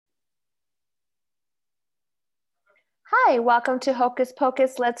Hi, welcome to Hocus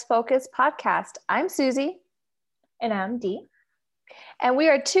Pocus Let's Focus podcast. I'm Susie. And I'm Dee. And we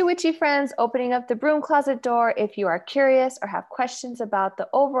are two witchy friends opening up the broom closet door if you are curious or have questions about the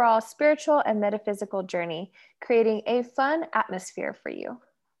overall spiritual and metaphysical journey, creating a fun atmosphere for you.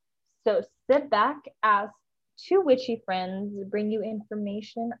 So sit back as two witchy friends bring you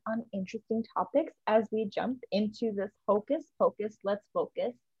information on interesting topics as we jump into this Hocus Pocus Let's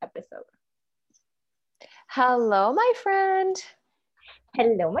Focus episode. Hello, my friend.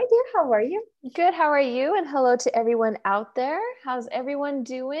 Hello, my dear. How are you? Good. How are you? And hello to everyone out there. How's everyone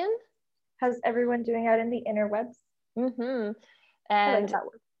doing? How's everyone doing out in the interwebs? Mm-hmm. I And like that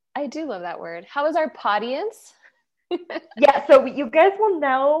word. I do love that word. How is our podience? Yeah, so you guys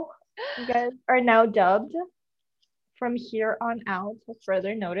are now dubbed from here on out for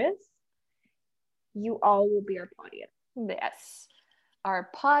further notice. You all will be our audience. Yes. Our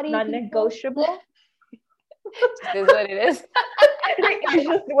potty. Non-negotiable. Just is what it is. It's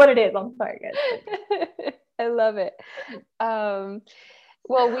just what it is. I'm sorry, guys. I love it. Well,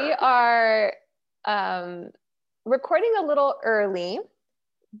 we are recording a little early,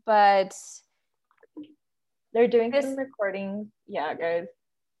 but they're doing some recordings. Yeah, guys.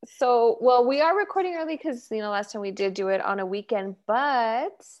 So, well, we are recording early because, last time we did do it on a weekend,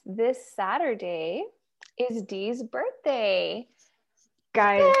 but this Saturday is Dee's birthday.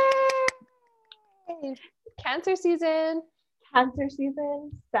 Guys. Yay! Cancer season.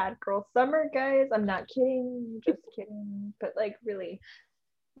 Sad girl summer, guys. I'm not kidding. Just kidding. But really,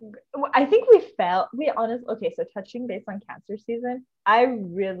 I think so touching base on cancer season, I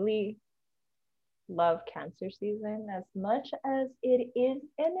really love cancer season as much as it is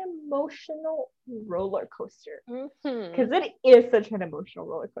an emotional roller coaster. Because it is such an emotional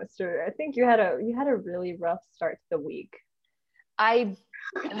roller coaster. I think you had a really rough start to the week. I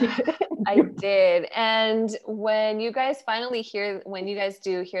did. And when you guys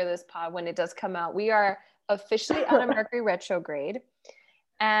do hear this pod, when it does come out, we are officially out of Mercury retrograde.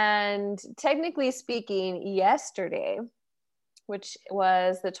 And technically speaking, yesterday, which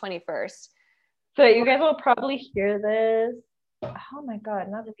was the 21st. So you guys will probably hear this. Oh my God.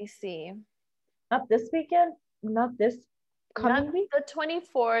 Let me see. Not this weekend? Not this coming week? The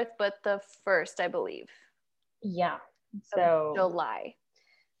 24th, but the 1st, I believe. Yeah. So July.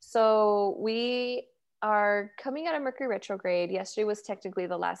 So we are coming out of Mercury retrograde. Yesterday was technically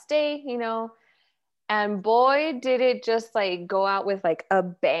the last day, and boy, did it just go out with a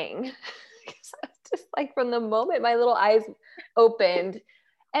bang. Just from the moment my little eyes opened,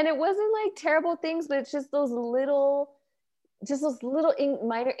 and it wasn't terrible things, but it's just those little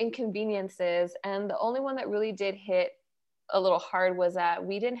minor inconveniences. And the only one that really did hit a little hard was that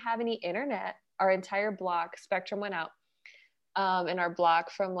we didn't have any internet. Our entire block, Spectrum went out in our block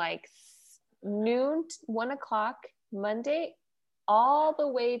from noon, 1 o'clock Monday, all the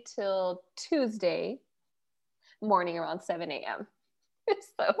way till Tuesday morning around 7 a.m.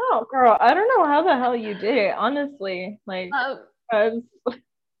 So, oh, girl, I don't know how the hell you did it, honestly.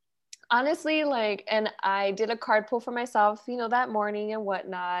 Honestly, and I did a card pull for myself, that morning and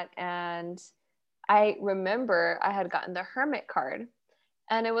whatnot. And I remember I had gotten the Hermit card,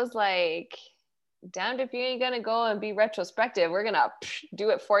 and it was damned if you ain't gonna go and be retrospective, we're gonna do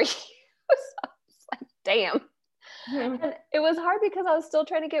it for you. So it's damn. And it was hard because I was still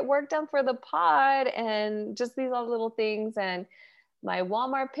trying to get work done for the pod and just these all little things. And my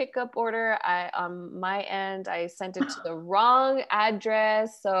Walmart pickup order, on my end, I sent it to the wrong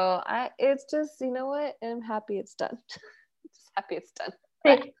address. So it's just, you know what? I'm happy it's done. Just happy it's done.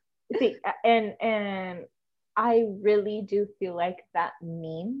 See, and I really do feel like that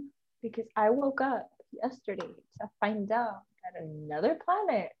meme, because I woke up yesterday to find out that another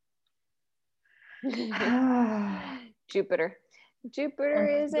planet, Jupiter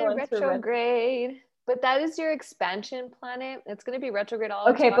is in retrograde. But that is your expansion planet. It's going to be retrograde all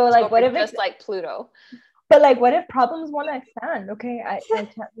okay, but what if just like Pluto? But what if problems want to expand? Okay,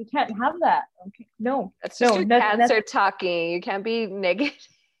 we can't have that. Okay, no, that's just your Cancer talking. You can't be negative.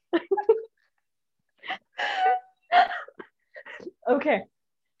 Okay,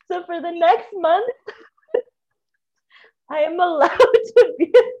 so for the next month, I am allowed to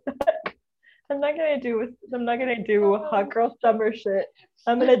be stuck. I'm not gonna do hot girl summer shit.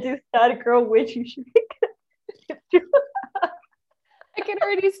 I'm gonna do sad girl witchy shit. I can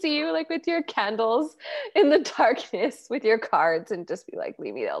already see you with your candles in the darkness with your cards and just be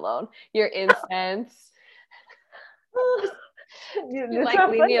leave me alone. Your incense. Leave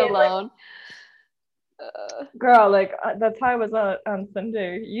me alone. Girl, that's how I was on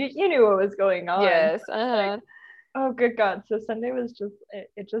Sunday. You knew what was going on. Yes. Oh, good God. So Sunday was just,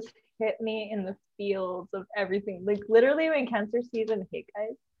 it just hit me in the fields of everything. Like literally when cancer season hit,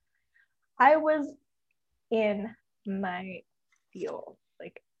 guys, I was in my field.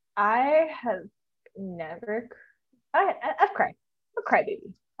 Like I have never, I've cried. I'm a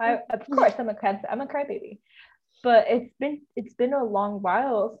crybaby. Of course, I'm a crybaby. But it's been a long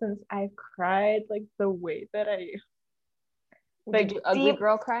while since I've cried like the way that I Did like you ugly deep.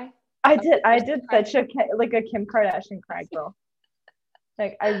 girl cry? I did such a like a Kim Kardashian cry, girl.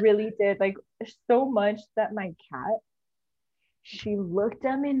 Like I really did. Like so much that my cat, she looked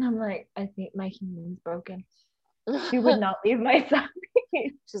at me and I'm like, I think my human's broken. She would not leave my side.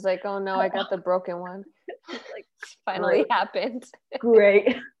 She's like, oh no, I got the broken one. Like Finally great, happened.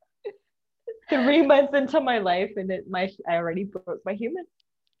 great. 3 months into my life, and I already broke my human.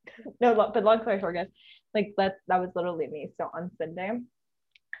 No, but long story short, guys, like that was literally me. So on Sunday,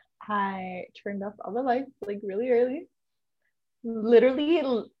 I turned off all the lights like really early. Literally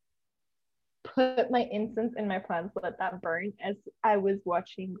put my incense in my plants, let that burn as I was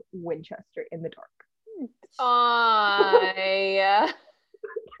watching Winchester in the dark. Yeah.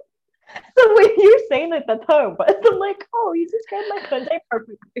 So when you're saying that, that's how it was. I'm like, oh, you described my Sunday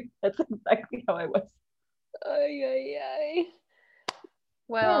perfectly. That's exactly how I was. Ay, ay, ay. Hmm.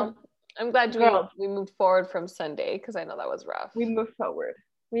 Well, I'm glad Girl, we moved forward from Sunday because I know that was rough. we moved forward.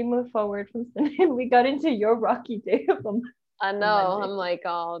 We moved forward from Sunday and we got into your rocky day of I the know. Monday. I'm like,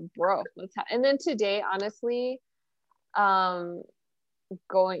 oh, bro, and then today, honestly, um,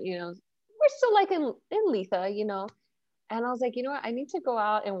 going, we're still like in Letha, and I was like, you know what? I need to go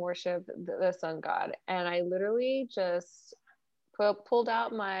out and worship the sun god. And I literally just pulled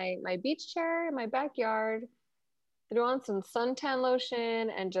out my beach chair in my backyard, threw on some suntan lotion,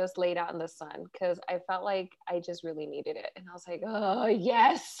 and just laid out in the sun because I felt like I just really needed it. And I was like, oh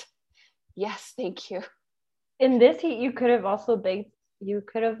yes, yes, thank you. In this heat, you could have also baked. You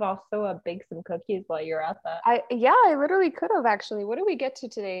could have also baked some cookies while you're at that. I literally could have actually. What did we get to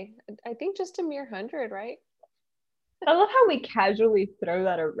today? I think just a mere 100, right? I love how we casually throw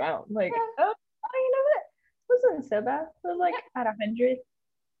that around. Like, Yeah. you know what? It wasn't so bad. It was like at 100.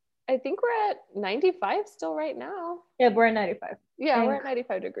 I think we're at 95 still right now. Yeah, we're at 95. Yeah, we're And at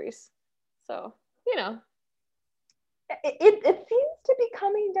 95 degrees. So, you know. it seems to be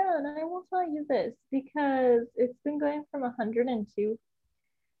coming down. I will tell you this because it's been going from 102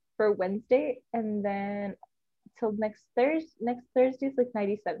 for Wednesday, and then till next Thursday's like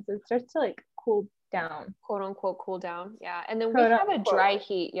 97. So it starts to like cool down. Quote unquote cool down. Yeah. And then we Quote have a unquote. dry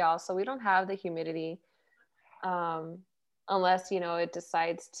heat, y'all. So we don't have the humidity. Um, unless, it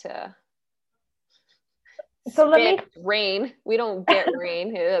decides to So let me. spit rain. We don't get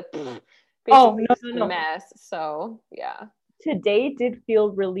rain. Oh, Basically no, just no, a no. mess. So yeah. Today did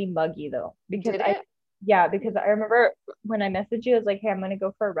feel really muggy though because Did it? because I remember when I messaged you, I was like, hey, I'm gonna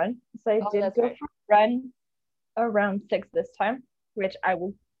go for a run. So I Oh, did that's go right. for a run around 6 this time, which I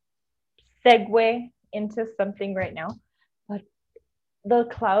will segue into something right now. But the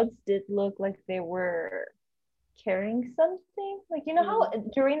clouds did look like they were carrying something. Like you know how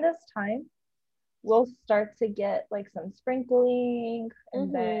during this time we'll start to get like some sprinkling,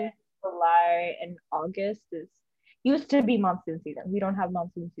 and then Mm-hmm. July and August is used to be monsoon season. We don't have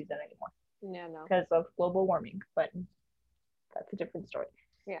monsoon season anymore Yeah, no. because of global warming, but that's a different story.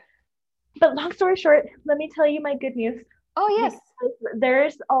 Yeah. But long story short, let me tell you my good news. Oh, yes. Because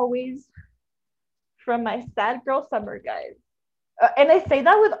there's always from my sad girl summer, guys. And I say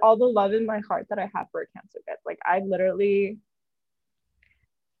that with all the love in my heart that I have for cancer, guys. Like I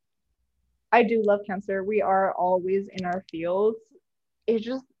do love cancer. We are always in our fields. It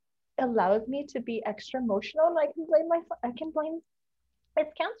just allows me to be extra emotional, and I can blame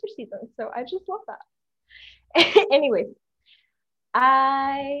it's cancer season. So I just love that. Anyways,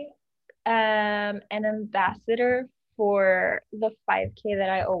 I am an ambassador for the 5K that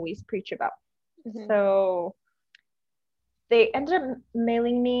I always preach about. Mm-hmm. So they ended up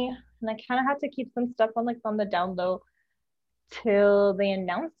mailing me, and I kind of had to keep some stuff on the down low till they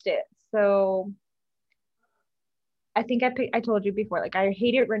announced it. So I think I told you before, like I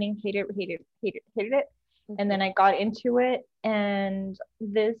hated running, hated it. And then I got into it, and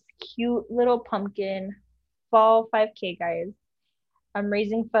this cute little pumpkin fall 5K, guys. I'm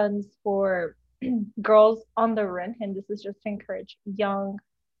raising funds for girls on the run, and this is just to encourage young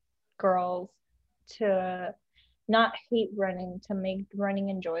girls to not hate running, to make running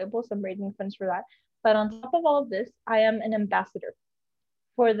enjoyable. So I'm raising funds for that. But on top of all of this, I am an ambassador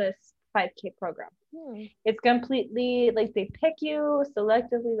for this 5K program. It's completely like they pick you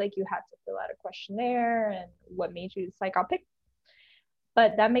selectively, like you had to fill out a questionnaire and what made you decide I'll pick.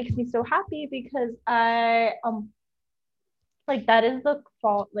 But that makes me so happy because like that is the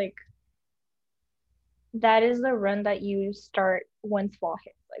fall, like that is the run that you start once fall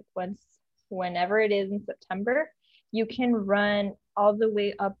hits. Like whenever it is in September, you can run all the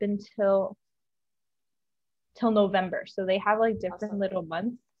way up until till November. So they have like different Awesome. little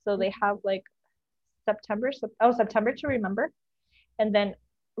months. So they have like September to remember, and then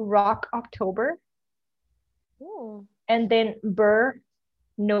Rock October, Ooh. and then Burr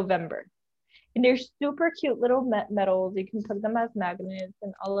November. And they're super cute little medals. You can put them as magnets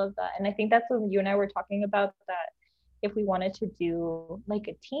and all of that. And I think that's what you and I were talking about, that if we wanted to do like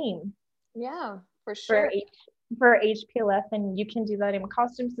a team Yeah, for for sure. for HPLF, and you can do that in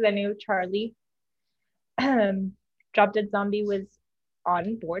costumes. Because I knew Charlie, Drop Dead Zombie, was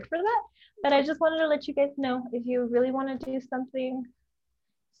on board for that. But I just wanted to let you guys know, if you really want to do something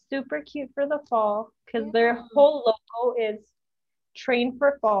super cute for the fall, because Yeah. their whole logo is train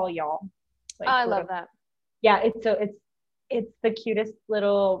for fall, y'all. Like, I love that. yeah, it's the cutest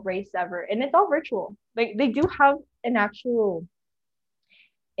little race ever, and it's all virtual. Like they do have an actual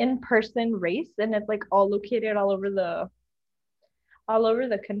in-person race, and it's like all located all over the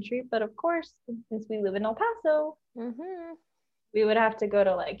country. But of course, since we live in El Paso, Mm-hmm. we would have to go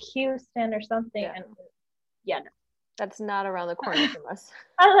to like Houston or something. Yeah. And yeah, no. That's not around the corner from us.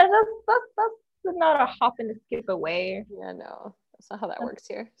 That's not a hop and a skip away. Yeah, no, that's not how that works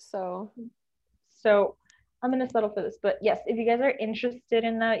here. So So I'm gonna settle for this. But yes, if you guys are interested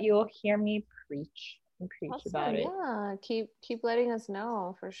in that, you'll hear me preach and preach awesome. about it. Yeah, keep letting us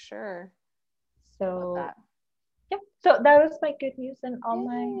know for sure. Love So that. yeah, so that was my good news and all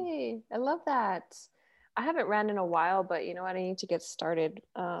my. Yay! I love that. I haven't ran in a while, but you know what? I need to get started.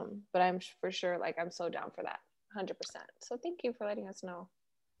 But I'm for sure, like, I'm so down for that, 100%. So thank you for letting us know.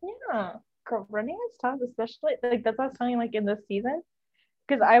 Yeah, girl, running is tough, especially like that's what I was telling you, like in this season,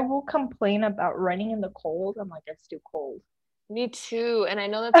 because I will complain about running in the cold. I'm like, it's too cold. Me too. And I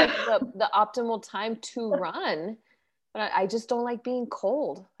know that's like the optimal time to run, but I just don't like being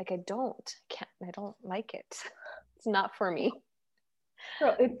cold. Like I don't like it. It's not for me.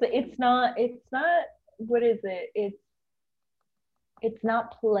 Girl, it's not what is it? It's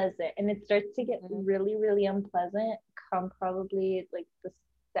not pleasant, and it starts to get Mhm. really, really unpleasant come probably like the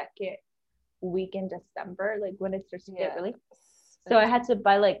second week in December, like when it starts to get Yes. really. So I had to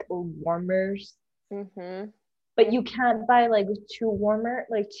buy like warmers, Mm-hmm. but you can't buy like too warm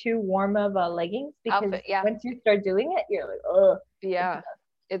of leggings, because Outfit, yeah. once you start doing it, you're like, oh, Yeah.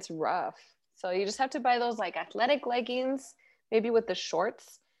 It's rough. So you just have to buy those like athletic leggings, maybe with the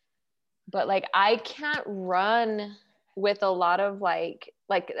shorts. But like I can't run with a lot of like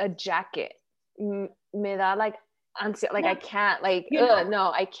a jacket. Me da like like I can't like you know,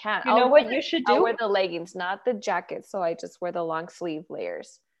 no, I can't. you know what you should I'll do? wear the leggings, not the jacket. So I just wear the long sleeve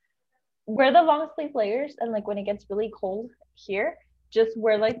layers. Wear the long sleeve layers, and like when it gets really cold here, just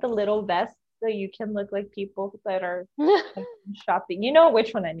wear like the little vest, so you can look like people that are like, shopping. You know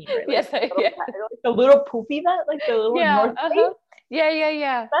which one I mean, right? Yes, yeah. Like the little poofy vest, like the little Yeah. North Face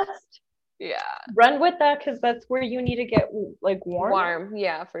Yeah. vest. Yeah. Run with that, because that's where you need to get like Warm.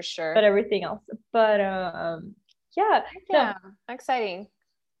 Yeah, for sure. but everything else. But yeah. Yeah. Exciting.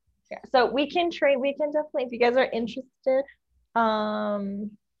 Yeah. So we can train. We can definitely, if you guys are interested,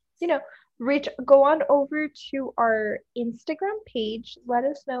 um, you know, go on over to our Instagram page. Let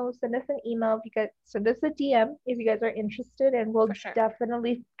us know. Send us an email. If you guys send us a DM if you guys are interested, and we'll Sure.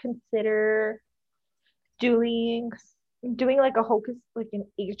 definitely consider doing like a Hocus, like an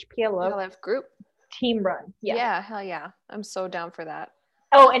HPLF group. team run. Yeah, hell yeah. I'm so down for that.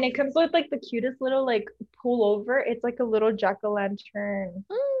 Oh, and it comes with like the cutest little like pullover. It's like a little jack-o'-lantern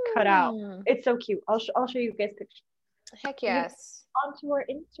cut out. It's so cute. I'll show you guys pictures. Heck yes. Onto our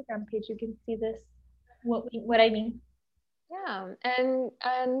Instagram page, you can see this. What I mean. Yeah,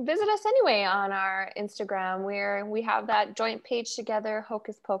 and visit us anyway on our Instagram, where we have that joint page together,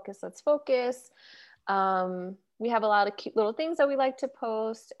 Hocus Pocus Let's Focus. We have a lot of cute little things that we like to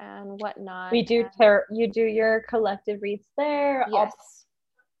post and whatnot. We do you do your collective reads there. Yes.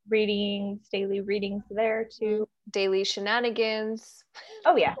 Readings, daily readings there too. Daily shenanigans.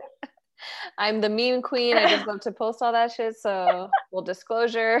 Oh yeah. I'm the meme queen. I just love to post all that shit. So full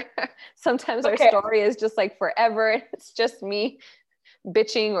disclosure, sometimes our story is just like forever. It's just me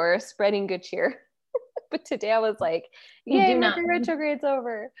bitching or spreading good cheer. But today I was like, yay, Mercury retrograde's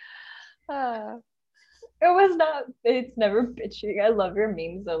over. It was not, it's never bitching. I love your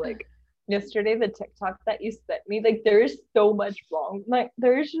memes though. Like yesterday, the TikTok that you sent me, like there is so much wrong. Like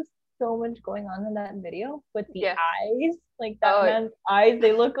there's just so much going on in that video with the eyes. Like that man's eyes,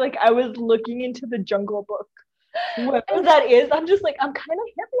 they look like I was looking into the Jungle Book. Whatever that is, I'm just like, I'm kind of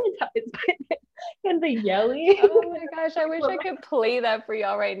hypnotized by it. and the yelly. Oh my gosh, I wish I could play that for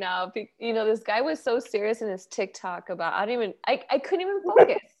y'all right now. You know, this guy was so serious in his TikTok about, I couldn't even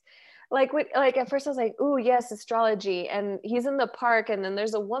focus. Like at first I was like, "Ooh, yes, astrology." And he's in the park and then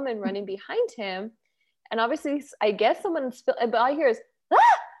there's a woman running behind him. And obviously I guess someone spilled, but all I hear is,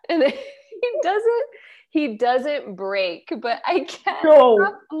 "Ah!" And then he doesn't break, but I can't No,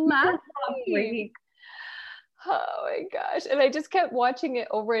 stop he does not laughing. break. Oh my gosh. And I just kept watching it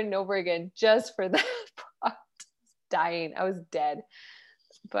over and over again just for that part. Dying. I was dead.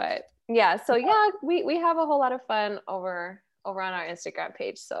 But yeah, so yeah, we have a whole lot of fun over on our Instagram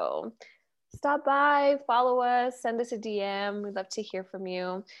page. So stop by, follow us, send us a DM. We'd love to hear from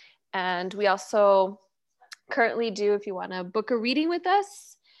you. And we also currently do, if you want to book a reading with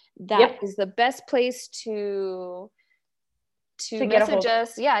us, that is the best place to message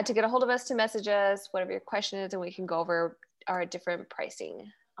us. Yeah, to get a hold of us, to message us, whatever your question is, and we can go over our different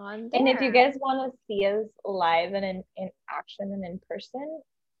pricing on there. And if you guys want to see us live and in action and in person,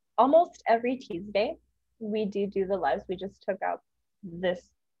 almost every Tuesday we do the lives. We just took out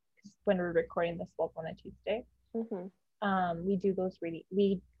this when we're recording this one on a Tuesday. We do those really.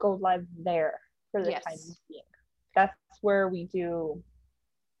 We go live there for the time being. That's where we do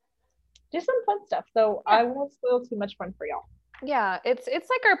some fun stuff. So I won't spoil too much fun for y'all. Yeah, it's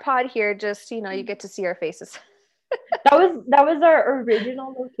like our pod here. Just you get to see our faces. that was our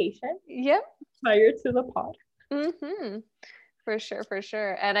original location. Yep. Prior to the pod. For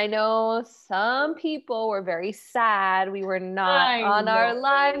sure. And I know some people were very sad we were not on our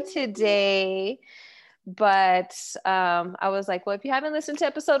live today. But I was like, well, if you haven't listened to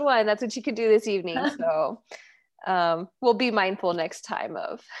episode 1, that's what you could do this evening. So we'll be mindful next time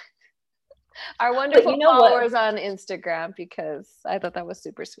of our wonderful followers on Instagram, because I thought that was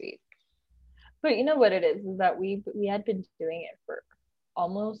super sweet. But you know what it is that we had been doing it for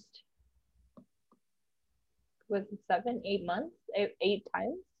almost 7-8 months, 8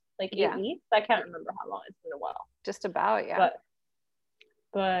 times, like 8 weeks. I can't remember how long. It's been a while. Just about, yeah.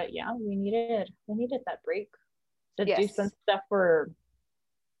 But yeah, we needed that break to do some stuff for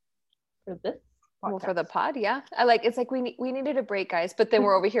this podcast. Well, for the pod, yeah. It's like we needed a break, guys, but then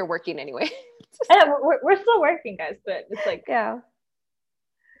we're over here working anyway. Yeah, we're still working, guys, but it's like 5,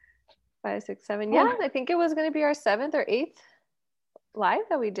 6, 7. Yeah, I think it was going to be our 7th or 8th live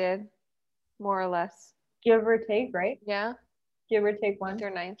that we did, more or less. Give or take, right? Yeah. Give or take 1. 8th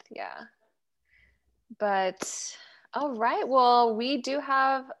or 9th, yeah. But all right. Well, we do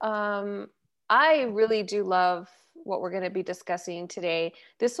have, I really do love what we're going to be discussing today.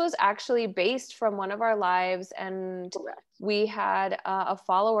 This was actually based from one of our lives, and we had a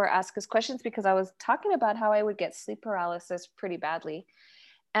follower ask us questions because I was talking about how I would get sleep paralysis pretty badly.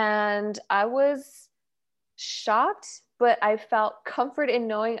 And I was shocked, but I felt comfort in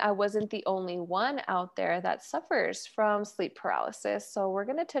knowing I wasn't the only one out there that suffers from sleep paralysis. So we're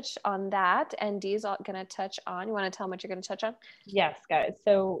going to touch on that, and Dee's going to touch on, you want to tell them what you're going to touch on? Yes, guys.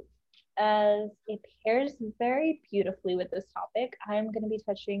 So as it pairs very beautifully with this topic, I'm going to be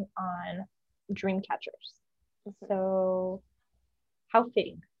touching on dream catchers. So how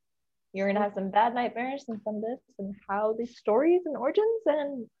fitting. You're going to have some bad nightmares and some this, and how these stories and origins,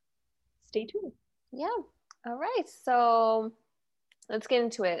 and stay tuned. Yeah. All right. So let's get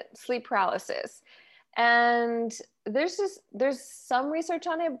into it. Sleep paralysis. And there's some research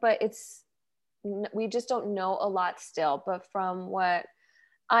on it, but we just don't know a lot still. But from what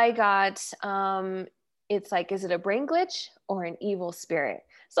I got, it's like, is it a brain glitch or an evil spirit?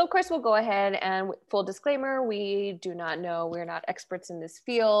 So of course we'll go ahead and, full disclaimer, we do not know. We're not experts in this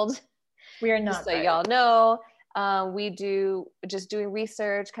field. We are not. Just so y'all know, we do just doing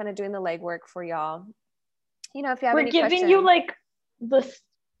research, kind of doing the legwork for y'all. You know, if you have any questions. We're giving you like the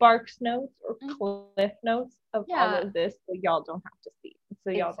Sparks notes or Cliff notes of all of this, so y'all don't have to see.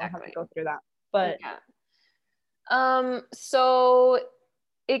 So y'all don't have to go through that. But so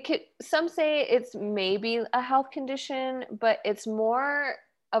it could, some say it's maybe a health condition, but it's more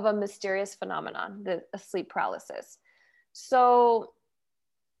of a mysterious phenomenon, a sleep paralysis. So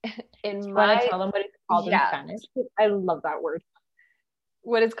want to tell them what it's called in Spanish? I love that word.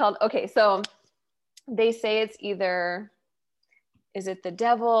 What it's called? Okay, so they say it's either, is it the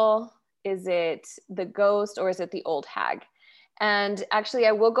devil, is it the ghost, or is it the old hag? And actually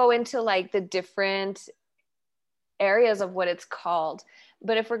I will go into like the different areas of what it's called.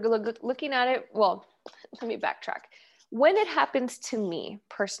 But if we're looking at it, well, let me backtrack. When it happens to me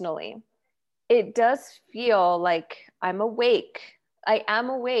personally, it does feel like I'm awake. I am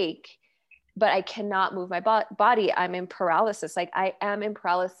awake, but I cannot move my body. I'm in paralysis. Like I am in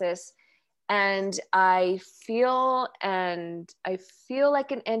paralysis. and I feel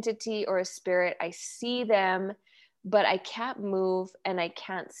like an entity or a spirit. I see them, but I can't move and I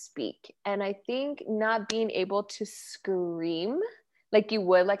can't speak. And I think not being able to scream like you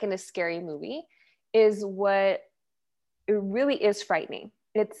would like in a scary movie is what it really is frightening.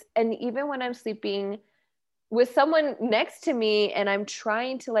 And even when I'm sleeping with someone next to me and I'm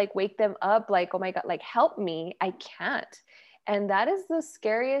trying to like wake them up, like, oh my God, like help me, I can't. And that is the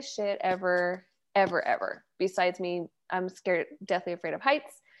scariest shit ever, ever, ever. Besides me, I'm scared, deathly afraid of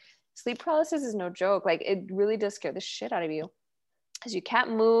heights. Sleep paralysis is no joke. Like it really does scare the shit out of you because you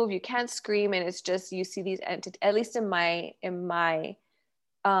can't move, you can't scream, and it's just you see these entities. At least in my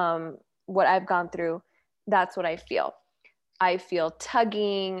what I've gone through, that's what I feel. I feel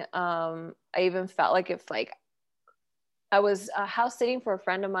tugging. I even felt like if like I was house sitting for a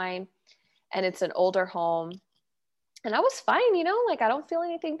friend of mine, and it's an older home, and I was fine, like I don't feel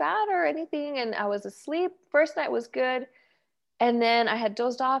anything bad or anything, and I was asleep. First night was good, and then I had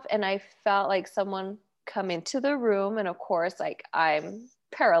dozed off, and I felt like someone come into the room, and of course, like I'm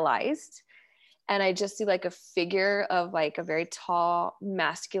paralyzed, and I just see like a figure of like a very tall,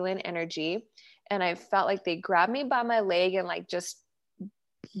 masculine energy, and I felt like they grabbed me by my leg and like just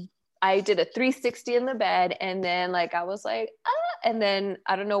I did a 360 in the bed, and then like I was like, ah, and then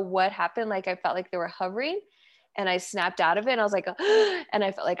I don't know what happened. Like I felt like they were hovering, and I snapped out of it, and I was like, ah, and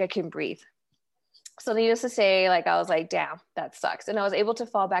I felt like I can breathe. So needless to say, like I was like, damn, that sucks. And I was able to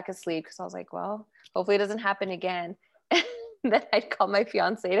fall back asleep because I was like, well, hopefully it doesn't happen again. And then I'd call my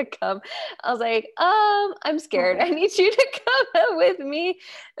fiance to come. I was like, I'm scared. I need you to come with me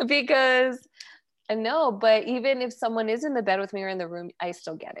because no, but even if someone is in the bed with me or in the room, I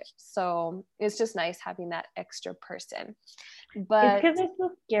still get it. So it's just nice having that extra person. But it's because it's a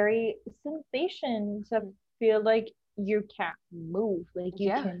scary sensation to feel like you can't move. Like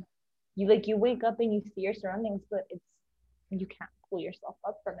you wake up and you see your surroundings, but you can't pull yourself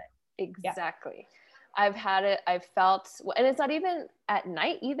up from it. Exactly. Yeah. I've felt, and it's not even at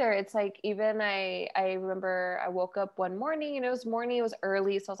night either. It's like, even I remember I woke up one morning and it was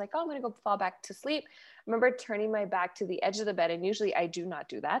early. So I was like, oh, I'm going to go fall back to sleep. I remember turning my back to the edge of the bed. And usually I do not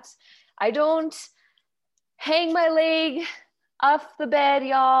do that. I don't hang my leg off the bed,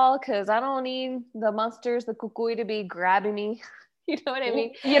 y'all, because I don't need the monsters, the kukui to be grabbing me. You know what I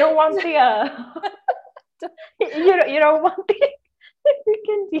mean? You don't want the, you don't want the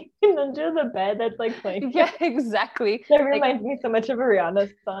freaking demon under the bed that's like playing. Yeah, exactly. That reminds me so much of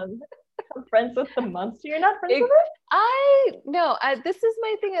Ariana's song. I'm friends with the monster. You're not friends with it? This is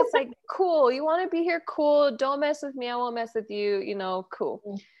my thing. It's like, cool. You want to be here? Cool. Don't mess with me. I won't mess with you. Cool.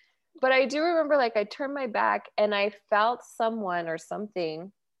 Mm-hmm. But I do remember, like, I turned my back and I felt someone or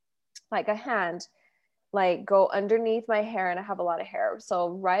something, like a hand, like go underneath my hair, and I have a lot of hair. So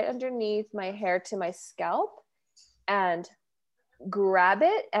right underneath my hair to my scalp, and grab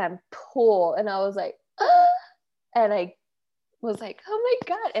it and pull. And I was like, ah! And I was like, oh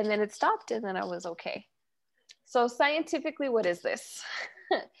my God. And then it stopped, and then I was okay. So scientifically, what is this?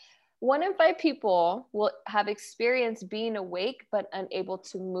 1 in 5 people will have experienced being awake but unable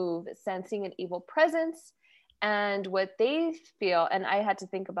to move, sensing an evil presence. And what they feel, and I had to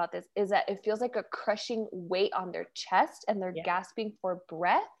think about this, is that it feels like a crushing weight on their chest, and they're gasping for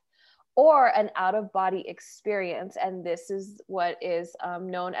breath, or an out-of-body experience. And this is what is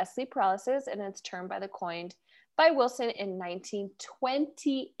known as sleep paralysis, and it's termed coined by Wilson in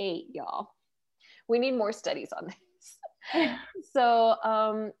 1928, y'all. We need more studies on this. So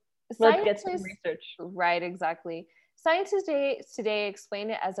let's get some research. Right, exactly. Scientists today explain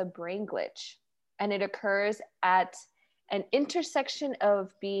it as a brain glitch, and it occurs at an intersection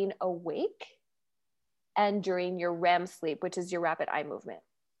of being awake and during your REM sleep, which is your rapid eye movement,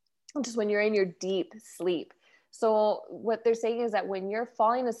 just when you're in your deep sleep. So what they're saying is that when you're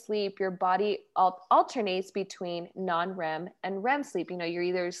falling asleep, your body alternates between non-REM and REM sleep. You're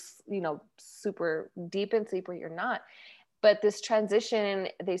either, super deep in sleep or you're not. But this transition,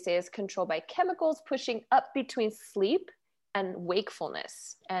 they say, is controlled by chemicals pushing up between sleep and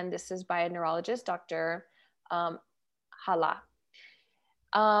wakefulness. And this is by a neurologist, Dr. Hala.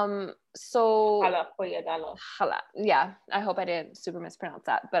 Hala. Yeah, I hope I didn't super mispronounce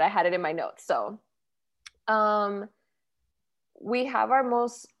that, but I had it in my notes. So we have our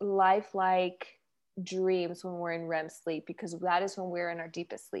most lifelike dreams when we're in REM sleep, because that is when we're in our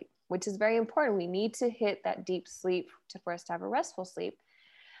deepest sleep, which is very important. We need to hit that deep sleep for us to have a restful sleep.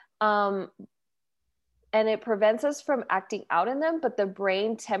 And it prevents us from acting out in them, but the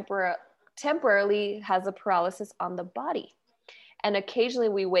brain temporarily has a paralysis on the body. And occasionally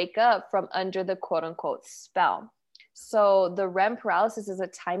we wake up from under the quote unquote spell. So the REM paralysis is a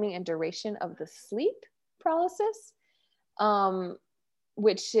timing and duration of the sleep paralysis,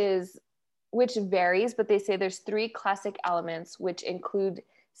 which varies, but they say there's 3 classic elements, which include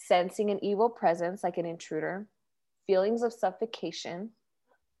sensing an evil presence like an intruder, feelings of suffocation,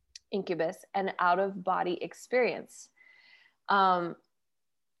 incubus, and out of body experience.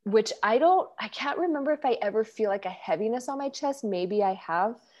 Which I can't remember if I ever feel like a heaviness on my chest. Maybe I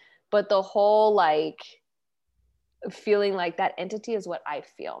have, but the whole like feeling like that entity is what I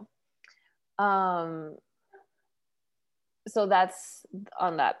feel. So that's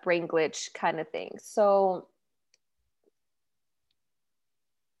on that brain glitch kind of thing. So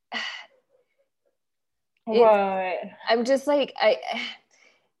I'm just like,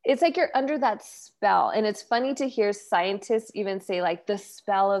 it's like you're under that spell. And it's funny to hear scientists even say like the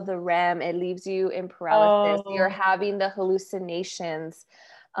spell of the REM, it leaves you in paralysis. You're having the hallucinations.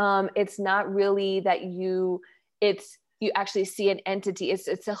 It's not really that you actually see an entity.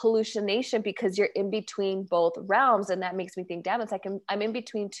 It's a hallucination because you're in between both realms. And that makes me think, damn, it's like I'm in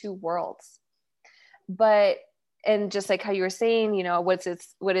between 2 worlds. But, and just like how you were saying, you know, what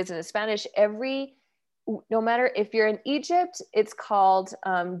is in Spanish, no matter if you're in Egypt, it's called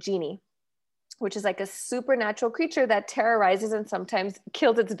genie, which is like a supernatural creature that terrorizes and sometimes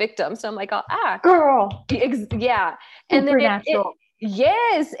kills its victims. So I'm like, girl, yeah, and supernatural.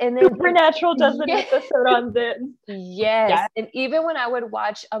 Yes, and then Supernatural does an episode on this. Yes, and even when I would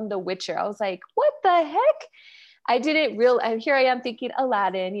watch The Witcher, I was like, what the heck? I didn't and here I am thinking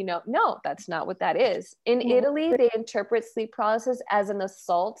Aladdin, you know, no, that's not what that is. In Italy, they interpret sleep paralysis as an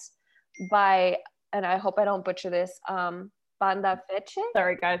assault by, and I hope I don't butcher this, banda fece.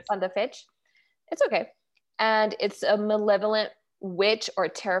 Sorry, guys. Banda fece. It's okay. And it's a malevolent witch or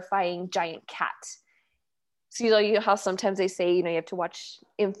terrifying giant cat. So you know how sometimes they say, you know, you have to watch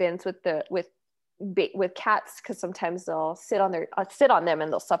infants with cats because sometimes they'll sit on them and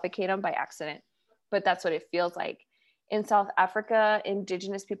they'll suffocate them by accident. But that's what it feels like. In South Africa,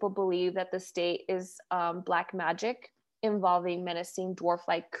 indigenous people believe that the state is black magic involving menacing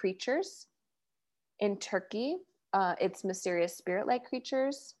dwarf-like creatures. In Turkey, it's mysterious spirit-like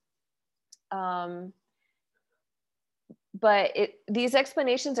creatures. But these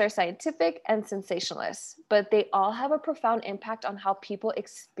explanations are scientific and sensationalist, but they all have a profound impact on how people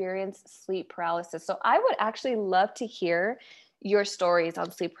experience sleep paralysis. So I would actually love to hear your stories on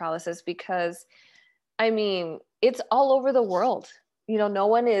sleep paralysis because, I mean, it's all over the world. You know, no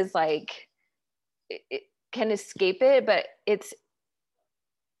one is like, it can escape it, but it's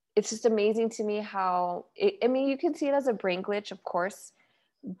just amazing to me how, I mean, you can see it as a brain glitch, of course,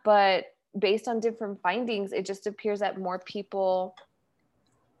 but based on different findings, it just appears that more people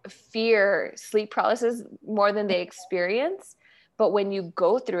fear sleep paralysis more than they experience. But when you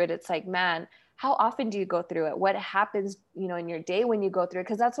go through it, it's like, man, how often do you go through it? What happens, you know, in your day when you go through it?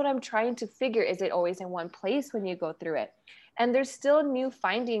 Because that's what I'm trying to figure. Is it always in one place when you go through it? And there's still new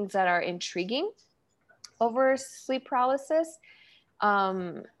findings that are intriguing over sleep paralysis.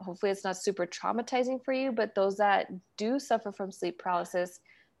 Hopefully it's not super traumatizing for you, but those that do suffer from sleep paralysis,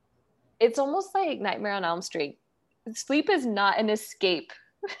 it's almost like Nightmare on Elm Street. Sleep is not an escape,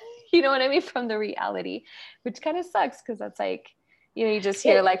 you know what I mean, from the reality, which kind of sucks because that's like, you know, you just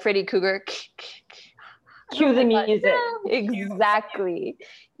hear like Freddy Krueger. Cue the music. Exactly.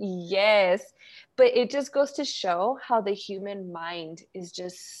 Yes. But it just goes to show how the human mind is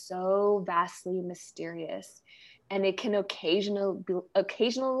just so vastly mysterious. And it can occasionally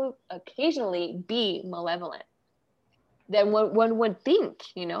be malevolent than what one would think,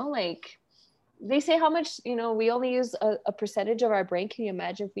 you know, like they say how much, you know, we only use a percentage of our brain. Can you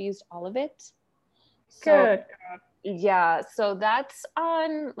imagine if we used all of it? Good. Yeah. So that's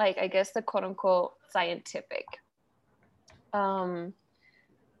on like, I guess the quote unquote scientific. But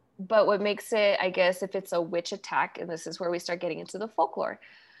what makes it, I guess, if it's a witch attack, and this is where we start getting into the folklore,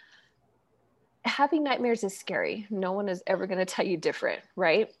 having nightmares is scary. No one is ever going to tell you different,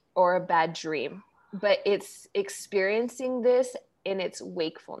 right? Or a bad dream. But it's experiencing this in its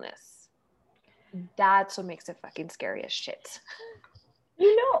wakefulness. That's what makes it fucking scary as shit.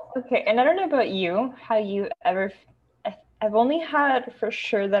 You know, okay, and I don't know about you, how you ever, I've only had, for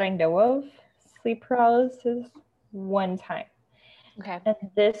sure that I know of, sleep paralysis one time. Okay. And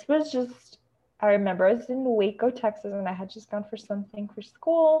this was just, I remember I was in Waco, Texas, and I had just gone for something for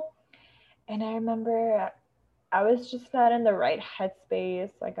school. And I remember I was just not in the right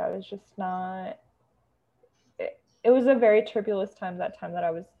headspace. Like I was just not, it was a very turbulent time that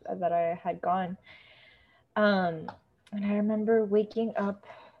I had gone. And I remember waking up,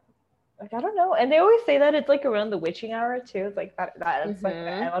 like, I don't know. And they always say that it's like around the witching hour too. It's like that's like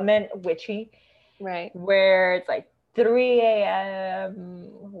the element witchy. Right. Where it's like 3 a.m.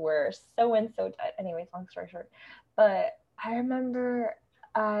 where so and so died. Anyways, long story short. But I remember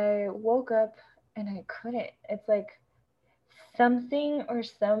I woke up and I couldn't. It's like something or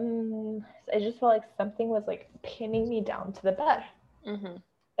some, I just felt like something was like pinning me down to the bed. Mm-hmm.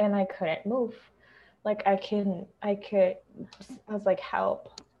 And I couldn't move. Like I was like,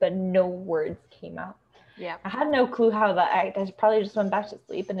 help, but no words came out. Yeah. I had no clue how that I probably just went back to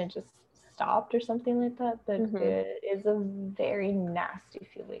sleep and it just stopped or something like that. But Mm-hmm. it is a very nasty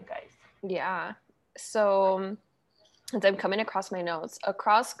feeling, guys. Yeah. So as I'm coming across my notes,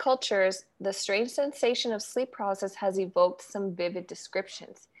 across cultures, the strange sensation of sleep paralysis has evoked some vivid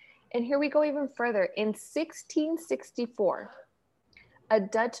descriptions. And here we go even further. In 1664, a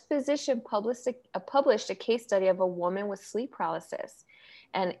Dutch physician published a case study of a woman with sleep paralysis.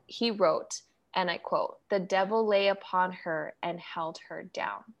 And he wrote, and I quote, "The devil lay upon her and held her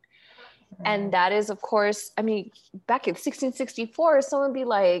down." And that is, of course, I mean, back in 1664, someone would be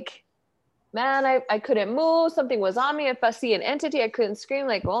like, man, I couldn't move. Something was on me. If I see an entity, I couldn't scream.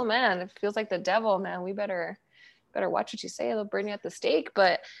 Like, oh man, it feels like the devil, man. We better watch what you say. They'll burn you at the stake.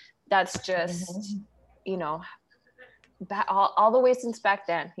 But that's just, you know, all the way since back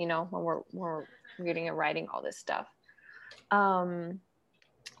then, you know, when we're reading and writing all this stuff.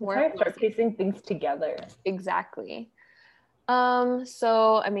 We're trying to start piecing things together. Exactly.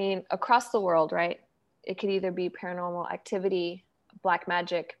 So I mean, across the world, right? It could either be paranormal activity, black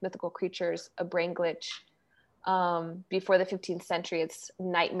magic, mythical creatures, a brain glitch. Before the 15th century, its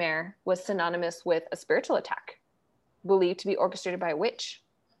nightmare was synonymous with a spiritual attack, believed to be orchestrated by a witch,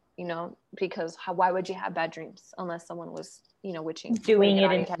 you know, because why would you have bad dreams unless someone was, you know, witching, doing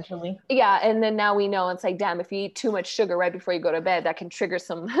it intentionally. Yeah. And then now we know, it's like, damn, if you eat too much sugar right before you go to bed, that can trigger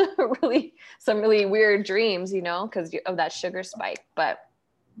some really weird dreams, you know, because of that sugar spike. But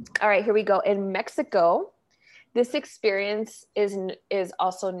all right, here we go. In Mexico, this experience is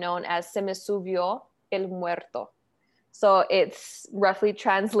also known as Se me subió el muerto. So it's roughly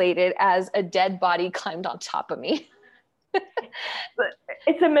translated as a dead body climbed on top of me.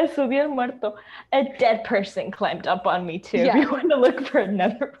 It's a me subió el muerto. A dead person climbed up on me too. Yeah. If you want to look for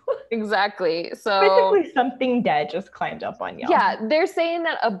another one. Exactly. So basically something dead just climbed up on you. Yeah, they're saying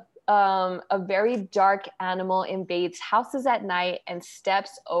that a very dark animal invades houses at night and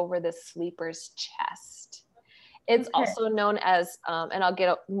steps over the sleeper's chest. It's also known as, and I'll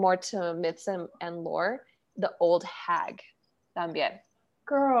get more to myths and lore, the old hag. También.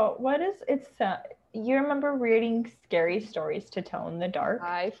 Girl, what is it's? You remember reading scary stories to tell in the dark?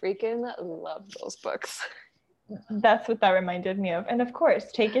 I freaking love those books. That's what that reminded me of. And of course,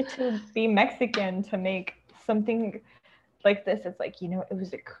 take it to be Mexican to make something like this. It's like, you know, it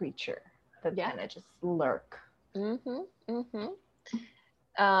was a creature that kind of just lurk.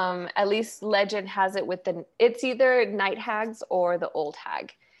 At least legend has it with it's either night hags or the old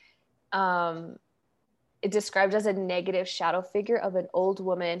hag. It's described as a negative shadow figure of an old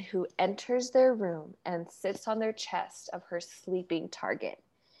woman who enters their room and sits on their chest of her sleeping target.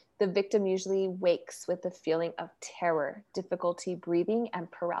 The victim usually wakes with a feeling of terror, difficulty breathing,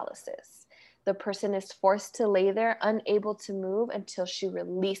 and paralysis. The person is forced to lay there, unable to move until she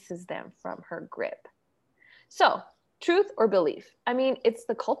releases them from her grip. So, truth or belief? I mean, it's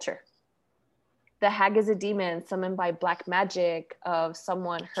the culture. The hag is a demon summoned by black magic of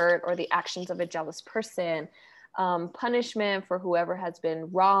someone hurt or the actions of a jealous person, punishment for whoever has been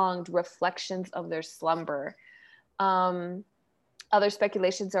wronged, reflections of their slumber. Other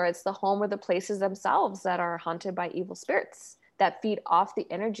speculations are it's the home or the places themselves that are haunted by evil spirits that feed off the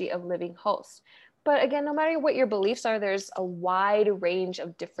energy of living hosts. But again, no matter what your beliefs are, there's a wide range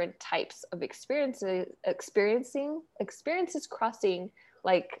of different types of experiences crossing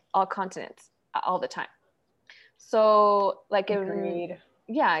like all continents all the time. So like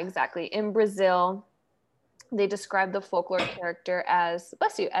yeah, exactly. In Brazil, they describe the folklore character as,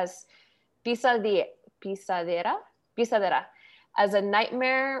 bless you, as pisadera, as a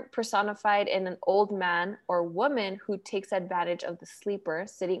nightmare personified in an old man or woman who takes advantage of the sleeper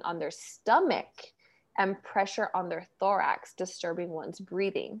sitting on their stomach and pressure on their thorax, disturbing one's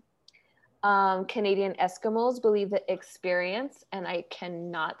breathing. Canadian Eskimos believe the experience, and I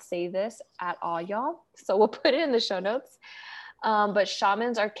cannot say this at all, y'all, so we'll put it in the show notes. But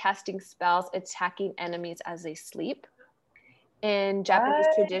shamans are casting spells, attacking enemies as they sleep. In Japanese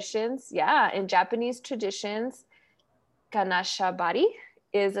traditions, kanashabari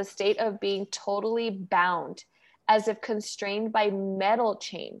is a state of being totally bound, as if constrained by metal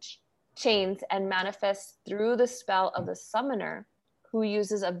chains and manifests through the spell of the summoner, who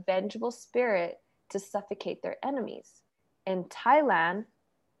uses a vengeful spirit to suffocate their enemies. In Thailand,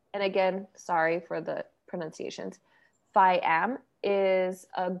 and again, sorry for the pronunciations, Fiam is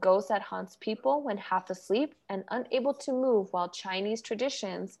a ghost that haunts people when half asleep and unable to move, while Chinese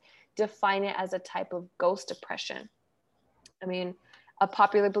traditions define it as a type of ghost oppression. I mean, a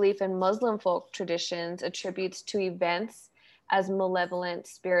popular belief in Muslim folk traditions attributes to events as malevolent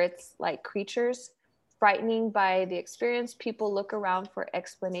spirits like creatures. Frightening by the experience, people look around for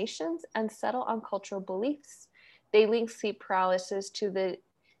explanations and settle on cultural beliefs. They link sleep paralysis to the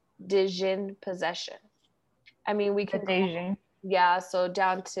Dijin possession. I mean, we can, yeah, so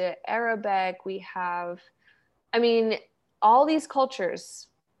down to Arabic, we have, I mean, all these cultures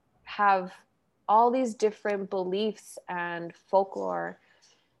have all these different beliefs and folklore.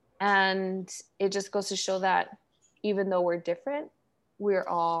 And it just goes to show that even though we're different, we're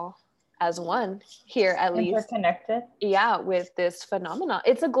all as one here, at least. Interconnected. Yeah, with this phenomenon.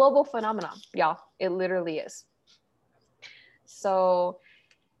 It's a global phenomenon, y'all. It literally is. So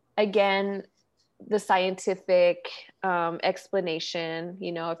again, the scientific explanation,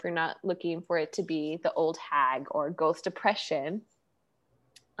 you know, if you're not looking for it to be the old hag or ghost oppression,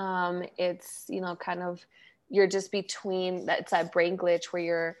 it's, you know, kind of, you're just between that, it's that brain glitch where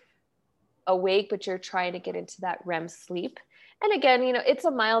you're awake but you're trying to get into that REM sleep. And again, you know, it's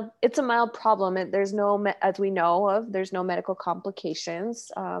a mild problem, and there's no, as we know of, there's no medical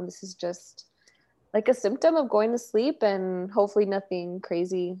complications. This is just like a symptom of going to sleep, and hopefully nothing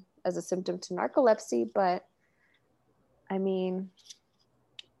crazy as a symptom to narcolepsy. But I mean,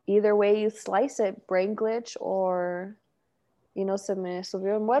 either way you slice it, brain glitch or, you know, se me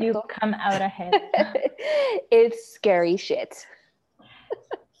subió el muerto, you come out ahead. It's scary shit.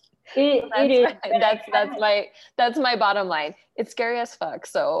 That's my bottom line. It's scary as fuck.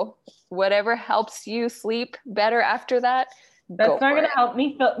 So whatever helps you sleep better after that, that's not gonna help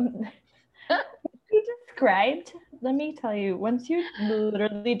me feel. You described, let me tell you, once you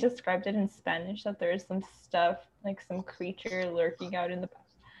literally described it in Spanish that there is some stuff, like some creature lurking out in the past,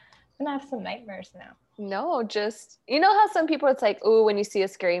 I'm gonna have some nightmares now. No, just, you know how some people, it's like, oh, when you see a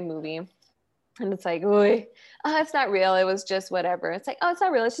scary movie and it's like, oh, it's not real, it was just whatever. It's like, oh, it's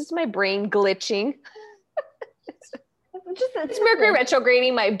not real, it's just my brain glitching. It's Mercury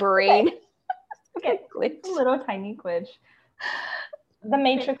retrograding my brain. Okay. It's a little tiny glitch. The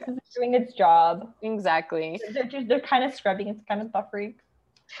Matrix is doing its job. Exactly. They're kind of scrubbing. It's kind of buffering.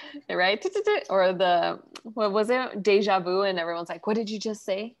 Right? Or the, what was it? Deja vu, and everyone's like, what did you just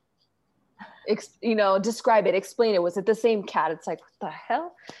say? You know, describe it, explain it. Was it the same cat? It's like, what the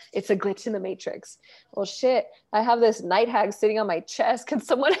hell? It's a glitch in the Matrix. Well, shit, I have this night hag sitting on my chest. Can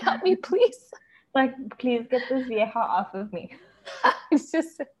someone help me, please? Like, please get this vieja off of me. It's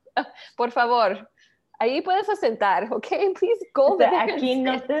just, por favor, ahí puedes sentar, okay? Please go there. Aquí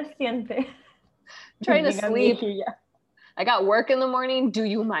no te sientes. Trying to sleep. I got work in the morning. Do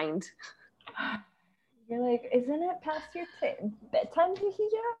you mind? You're like, isn't it past your bedtime,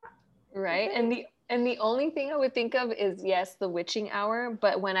 Vijilla? Right. And the only thing I would think of is, yes, the witching hour.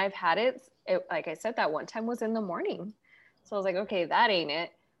 But when I've had it, like I said, that one time was in the morning. So I was like, okay, that ain't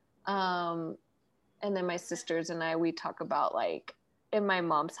it. And then my sisters and I, we talk about, like, in my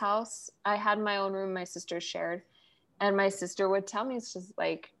mom's house, I had my own room, my sisters shared. And my sister would tell me, it's just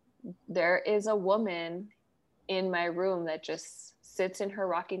like, there is a woman in my room that just sits in her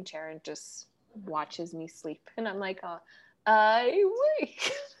rocking chair and just watches me sleep. And I'm like, I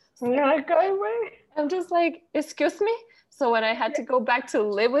wait. I'm just like, excuse me? So when I had to go back to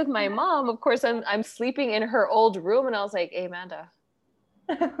live with my mom, of course, I'm sleeping in her old room. And I was like, hey, Amanda,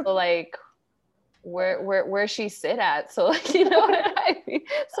 so, like, where she sit at? So, like, you know what I mean?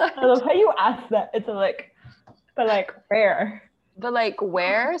 So I love how you ask that. It's like, but like, where? But like,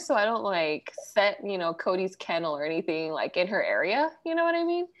 where? So I don't, like, set, you know, Cody's kennel or anything, like, in her area. You know what I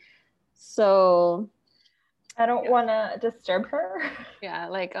mean? So I don't want to disturb her. Yeah,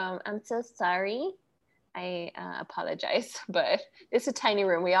 like, I'm so sorry. I apologize, but it's a tiny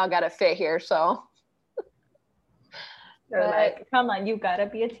room. We all got to fit here, so. They're like, come on, you gotta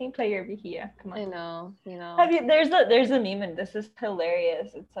be a team player, Vijilla. Come on. I know, you know. There's a meme, and this is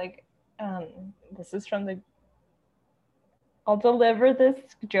hilarious. It's like, this is from the. I'll deliver this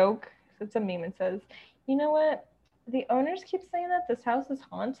joke. It's a meme. It says, you know what? The owners keep saying that this house is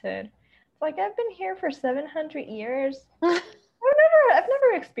haunted. It's like, I've been here for 700 years. I've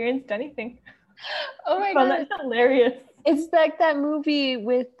never experienced anything. Oh my God. That's hilarious. It's like that movie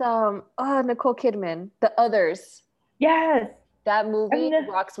with Nicole Kidman, The Others. Yes. That movie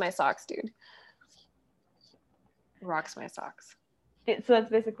rocks my socks, dude. Rocks my socks. So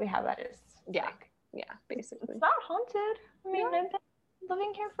that's basically how that is. Yeah. Yeah, basically. It's not haunted. I mean, I've been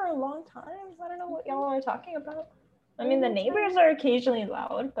living here for a long time. I don't know what y'all are talking about. I mean, the neighbors are occasionally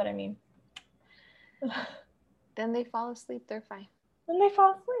loud, but I mean. Then they fall asleep. They're fine. Then they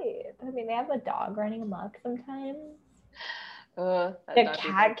fall asleep. I mean, they have a dog running amok sometimes. The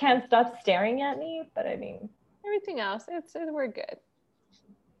cat can't stop staring at me, but I mean, everything else, we're good.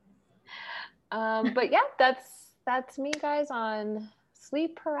 But yeah, that's me, guys, on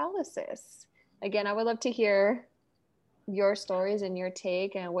sleep paralysis. Again, I would love to hear your stories and your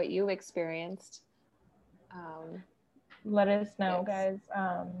take and what you've experienced. Let us know, guys.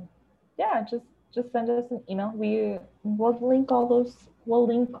 Yeah, just send us an email. We'll link all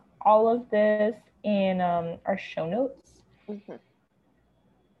of this in our show notes. Mm-hmm.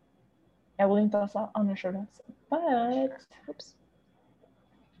 I will link those on the show notes. But oops,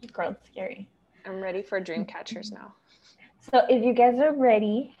 girl, it's scary. I'm ready for dream catchers now. So if you guys are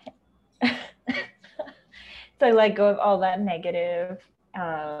ready to let go of all that negative,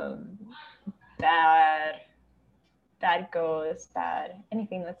 bad ghosts,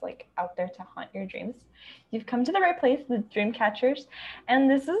 anything that's like out there to haunt your dreams, you've come to the right place, the dream catchers. And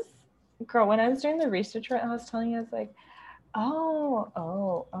this is, girl, when I was doing the research, I was telling you, I was like,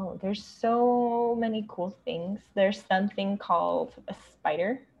 oh, there's so many cool things. There's something called a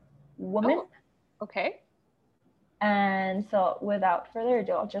spider woman. Oh, okay. And so without further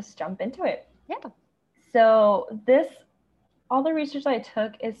ado, I'll just jump into it. Yeah. So all the research I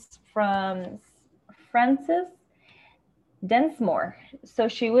took is from Frances Densmore. So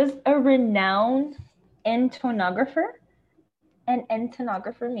she was a renowned entomographer. And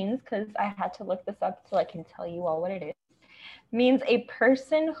entomographer means, because I had to look this up so I can tell you all what it is, means a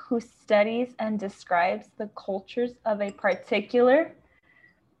person who studies and describes the cultures of a particular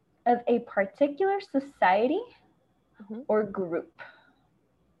society or group.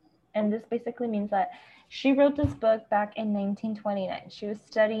 And this basically means that she wrote this book back in 1929. She was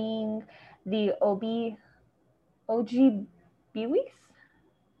studying the Ojibwe's?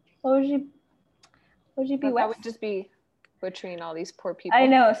 That would just be butchering all these poor people. I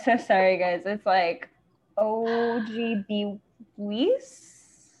know, so sorry guys. It's like Ojibwe's.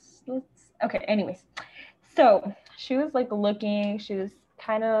 Okay, anyways. So she was like looking, she was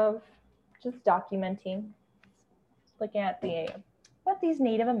kind of just documenting, looking at what these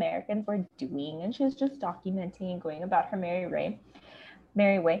Native Americans were doing, and she was just documenting and going about her merry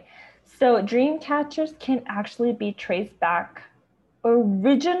way. So dream catchers can actually be traced back.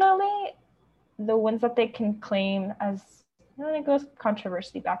 Originally, the ones that they can claim as, it goes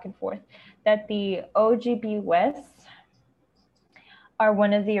controversy back and forth, that the Ojibwe are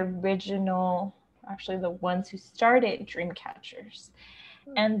one of the original, actually the ones who started dream catchers.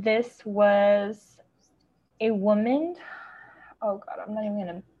 And this was a woman, oh God, I'm not even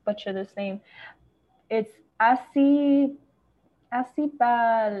gonna butcher this name. It's Asibal,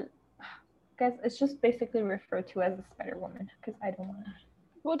 guys, it's just basically referred to as the Spider Woman, because I don't want to.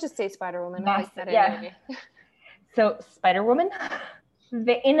 We'll just say Spider Woman. I like that anyway. So Spider Woman,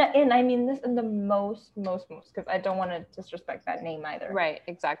 and I mean this in the most, because I don't want to disrespect that name either. Right,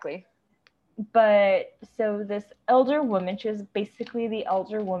 exactly. But so this elder woman, she was basically the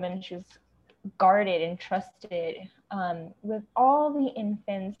elder woman. She was guarded and trusted with all the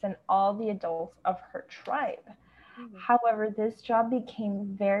infants and all the adults of her tribe. Mm-hmm. However, this job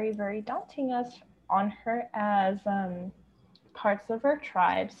became very, very daunting on her as parts of her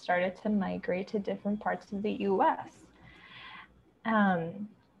tribe started to migrate to different parts of the U.S.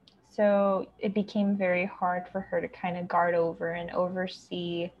 So it became very hard for her to kind of guard over and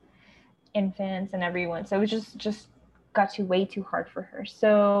oversee infants and everyone. So it was just got way too hard for her.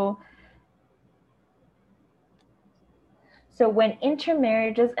 So when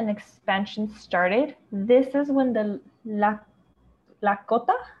intermarriages and expansion started, this is when the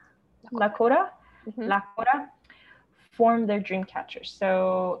Lakota formed their dream catchers.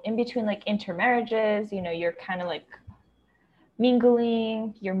 So in between like intermarriages, you're kind of like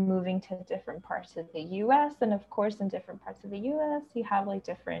mingling, you're moving to different parts of the US. And of course, in different parts of the US, you have like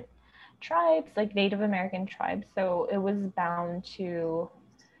different tribes, like Native American tribes. So it was bound to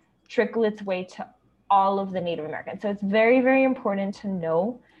trickle its way to all of the Native Americans. So it's very, very important to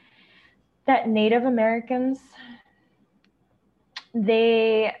know that Native Americans,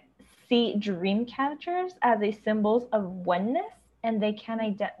 they see dream catchers as a symbols of oneness, and they can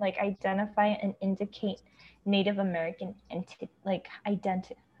identify and indicate Native American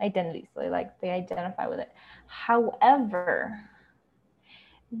identities. So like they identify with it. However,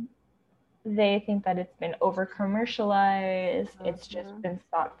 they think that it's been over commercialized. Mm-hmm. It's just been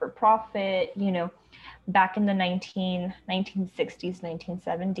thought for profit. Back in the 1960s,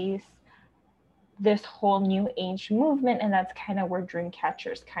 1970s, this whole new age movement, and that's kind of where dream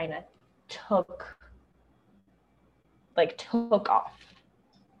catchers kind of took off.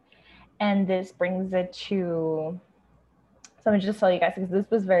 And this brings it to, so I'm just tell you guys, because this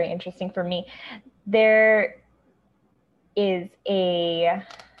was very interesting for me. There is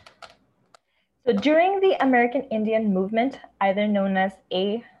so during the American Indian Movement, either known as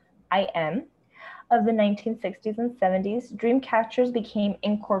AIM, of the 1960s and 70s, dream catchers became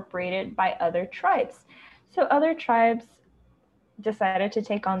incorporated by other tribes. So other tribes decided to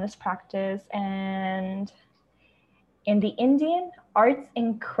take on this practice, and in the Indian Arts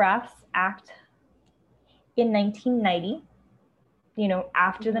and Crafts Act in 1990,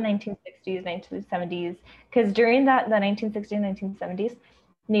 after the 1960s, 1970s, because during the 1960s, 1970s,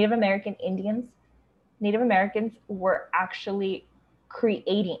 Native Americans were actually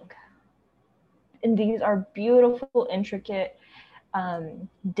creating, and these are beautiful, intricate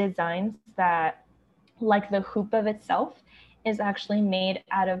designs that, like the hoop of itself, is actually made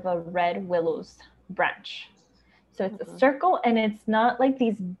out of a red willow's branch. So it's a circle, and it's not like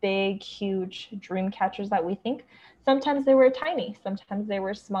these big, huge dream catchers that we think. Sometimes they were tiny, sometimes they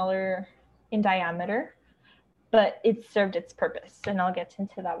were smaller in diameter, but it served its purpose, and I'll get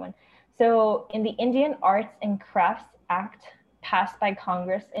into that one. So in the Indian Arts and Crafts Act, passed by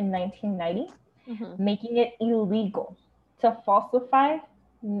Congress in 1990, making it illegal to falsify,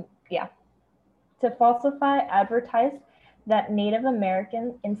 advertise that Native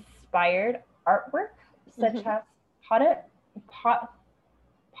American inspired artwork, such as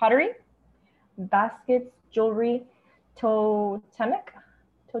pottery, baskets, jewelry, totemic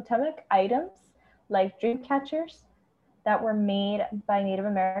items like dream catchers that were made by Native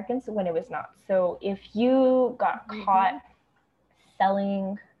Americans when it was not. So if you got caught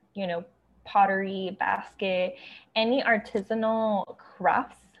selling, pottery, basket, any artisanal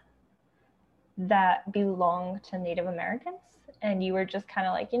crafts that belong to Native Americans, and you were just kind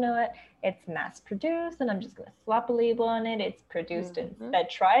of like, you know what, it's mass produced and I'm just going to slap a label on it, it's produced in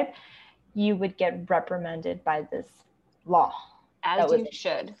that tribe, you would get reprimanded by this law. As you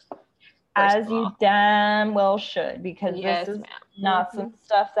should. As you damn well should, because this is not some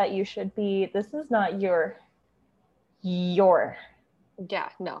stuff that you should be, this is not your yeah,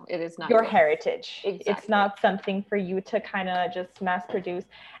 no, it is not your heritage. Exactly. It's not something for you to kind of just mass produce.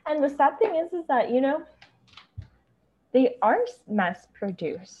 And the sad thing is that, they are mass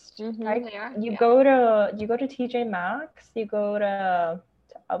produced, right? They are. You go to TJ Maxx, you go to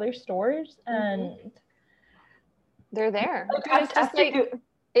other stores, and they're there. It's just like,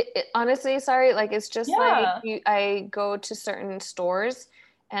 honestly, sorry, like it's just like I go to certain stores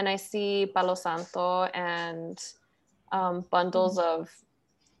and I see Palo Santo and bundles of,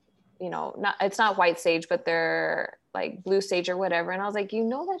 it's not white sage, but they're like blue sage or whatever. And I was like,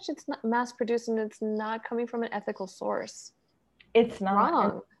 that shit's not mass produced and it's not coming from an ethical source. It's not.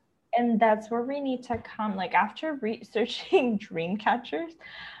 Wrong. And that's where we need to come, like after researching dream catchers,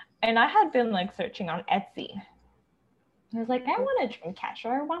 and I had been like searching on Etsy. I was like, I want a dream catcher.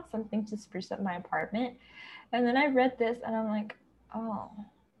 I want something to spruce up my apartment. And then I read this and I'm like, oh,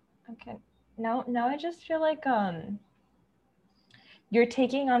 okay. Now I just feel like you're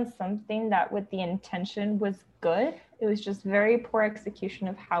taking on something that with the intention was good. It was just very poor execution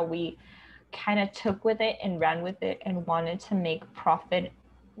of how we kind of took with it and ran with it and wanted to make profit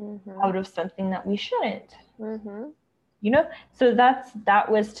out of something that we shouldn't. So that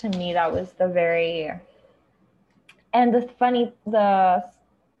was, to me, that was the very, and the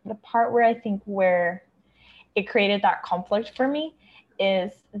part where I think where it created that conflict for me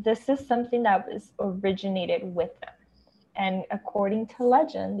is this is something that was originated with them. And according to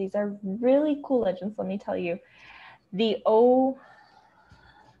legend, these are really cool legends, let me tell you. The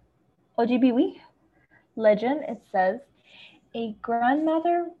Ojibwe legend, it says, a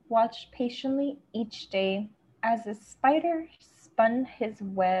grandmother watched patiently each day as a spider spun his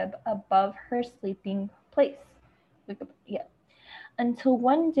web above her sleeping place. Until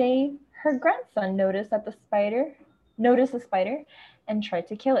one day, her grandson noticed a spider and tried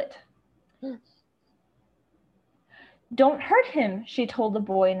to kill it. Don't hurt him, she told the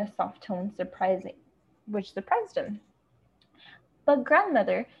boy in a soft tone, which surprised him. But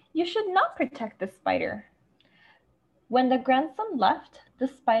grandmother, you should not protect the spider. When the grandson left, the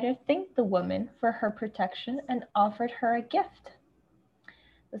spider thanked the woman for her protection and offered her a gift.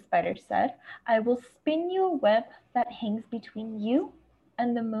 The spider said, I will spin you a web that hangs between you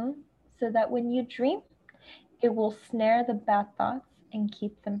and the moon so that when you dream, it will snare the bad thoughts and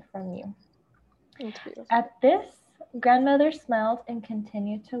keep them from you. At this, grandmother smiled and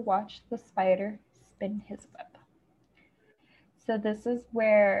continued to watch the spider spin his web. So this is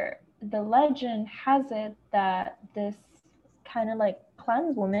where the legend has it that this kind of like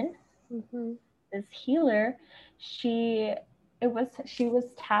clanswoman, this healer, she she was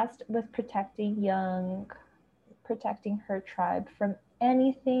tasked with protecting her tribe from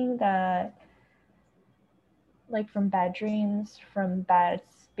anything that, like, from bad dreams, from bad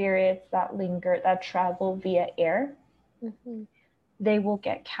spirits that linger, that travel via air. Mm-hmm. They will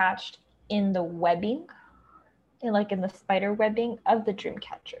get catched in the webbing, in the spider webbing of the dream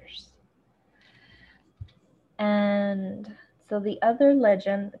catchers. And so the other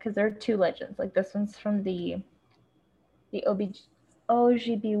legend, because there are two legends, like this one's from the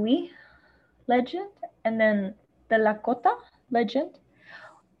Ojibwe legend, and then the Lakota legend.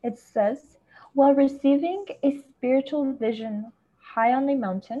 It says, while receiving a spiritual vision high on a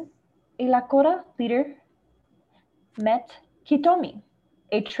mountain, a Lakota leader met Kitomi,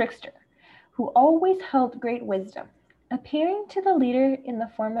 a trickster, who always held great wisdom, appearing to the leader in the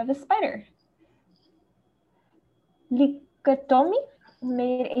form of a spider. Kitomi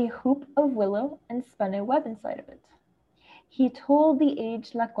made a hoop of willow and spun a web inside of it. He told the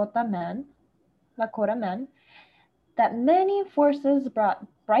aged Lakota man that many forces,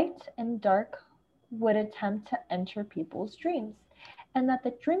 bright and dark, would attempt to enter people's dreams, and that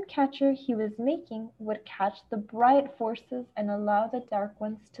the dream catcher he was making would catch the bright forces and allow the dark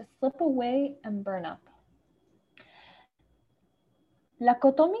ones to slip away and burn up.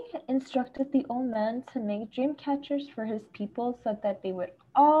 Lakotomi instructed the old man to make dream catchers for his people so that they would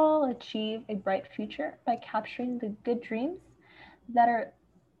all achieve a bright future by capturing the good dreams that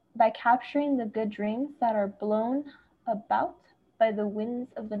are blown about by the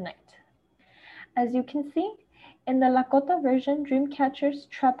winds of the night. As you can see, in the Lakota version, dream catchers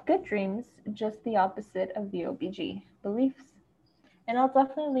trap good dreams, just the opposite of the OBG beliefs. And I'll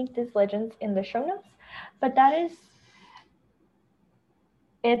definitely link these legends in the show notes. But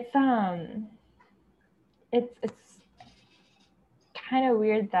it's kind of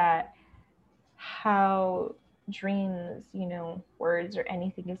weird that how dreams, words or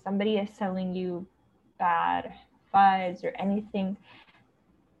anything, if somebody is telling you bad vibes or anything,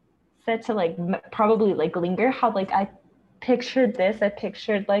 said to probably linger, how I pictured those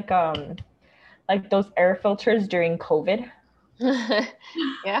air filters during COVID.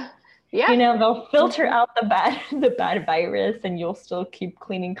 Yeah. They'll filter out the bad virus and you'll still keep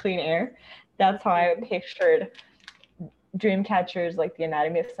clean air. That's how I pictured dream catchers, like the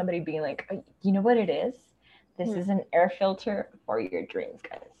anatomy of somebody being like, you know what it is? This is an air filter for your dreams,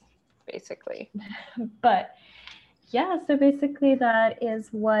 guys. Basically. But yeah, so basically that is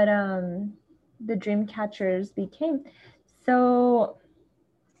what the dream catchers became. So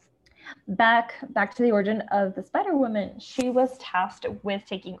back to the origin of the Spider Woman, she was tasked with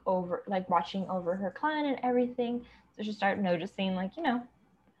taking over, watching over her clan and everything. So she started noticing,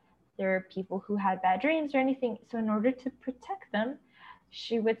 there are people who had bad dreams or anything. So in order to protect them,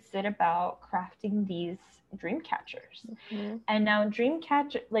 she would sit about crafting these dream catchers. Mm-hmm. And now dream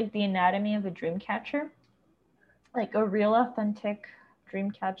catcher, the anatomy of a dream catcher, a real authentic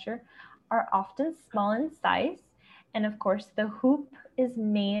dream catcher, are often small in size. And of course, the hoop is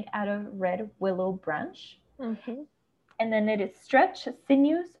made out of red willow branch. Mm-hmm. And then it is stretched,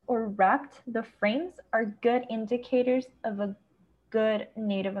 sinews, or racked. The frames are good indicators of a good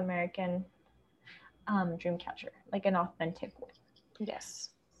Native American dream catcher, an authentic one. Yes.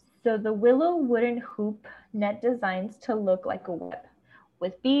 So the willow wooden hoop net designs to look like a web,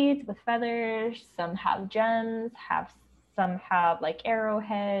 with beads, with feathers. Some have gems, some have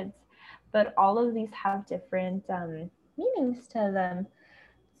arrowheads, but all of these have different meanings to them.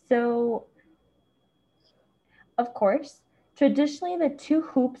 So, of course, traditionally the two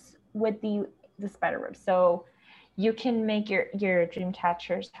hoops would be the spider web. So you can make your dream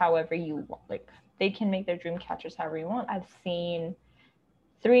catchers however you want. They can make their dream catchers however you want. I've seen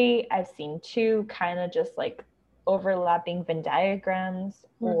 3, I've seen 2, kind of just overlapping Venn diagrams,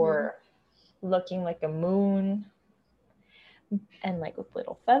 mm-hmm. or looking like a moon and with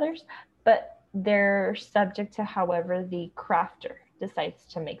little feathers, but they're subject to however the crafter decides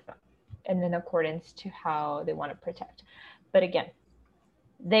to make them, and in accordance to how they want to protect. But again,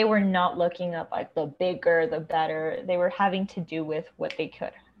 they were not looking up the bigger the better. They were having to do with what they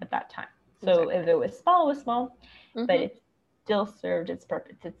could at that time. So exactly. If it was small, it was small, mm-hmm. but it still served its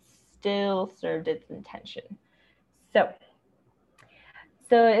purpose. It still served its intention. So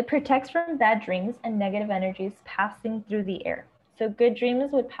it protects from bad dreams and negative energies passing through the air. So good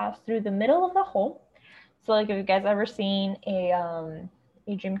dreams would pass through the middle of the hole. So if you guys ever seen a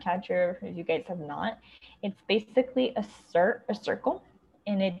dream catcher, if you guys have not, it's basically a circle,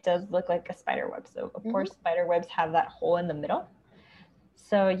 and it does look like a spider web. So of mm-hmm. course spider webs have that hole in the middle.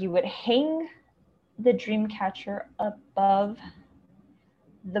 So you would hang the dream catcher above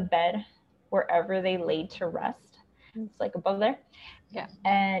the bed wherever they laid to rest. It's like above there. Yeah.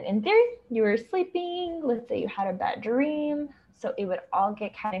 And in theory, you were sleeping. Let's say you had a bad dream. So it would all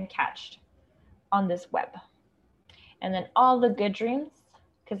get kind of catched on this web. And then all the good dreams,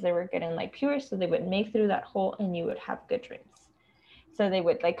 because they were getting like pure, so they would make through that hole and you would have good dreams. So they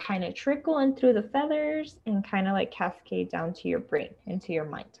would like kind of trickle in through the feathers and kind of like cascade down to your brain, into your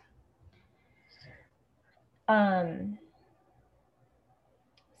mind.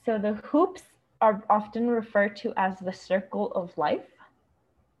 So the hoops are often referred to as the circle of life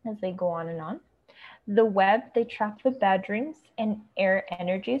as they go on and on. The web, they trap the bad dreams and air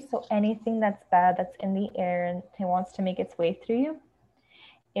energy. So anything that's bad that's in the air and it wants to make its way through you,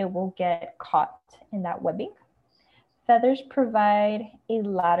 it will get caught in that webbing. Feathers provide a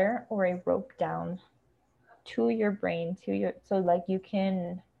ladder or a rope down to your brain, so like you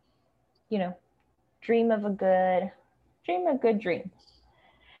can, dream a good dream.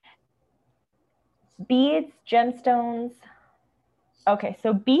 Beads, gemstones. Okay,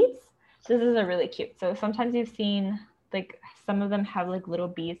 so beads, this is a really cute. So sometimes you've seen like some of them have like little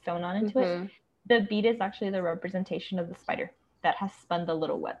beads sewn on into it. The bead is actually the representation of the spider that has spun the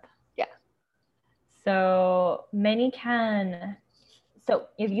little web. Yeah. So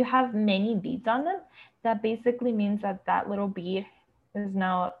if you have many beads on them, that basically means that little bead is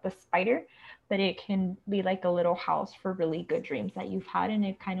now the spider, but it can be like a little house for really good dreams that you've had, and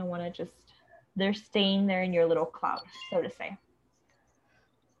it kind of want to they're staying there in your little cloud, so to say.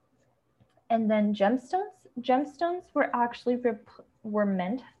 And then gemstones were actually were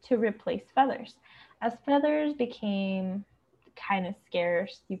meant to replace feathers. As feathers became kind of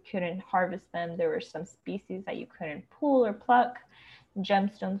scarce, you couldn't harvest them. There were some species that you couldn't pull or pluck.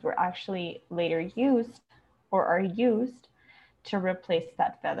 Gemstones were actually later used or are used to replace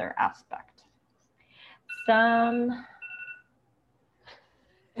that feather aspect.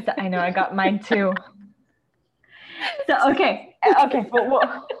 I know I got mine too. So, okay.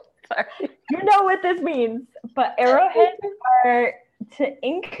 Well, sorry. You know what this means, but arrowheads are to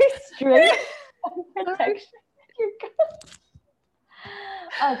increase strength and protection. You're good.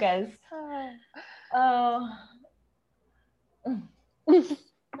 Oh, guys.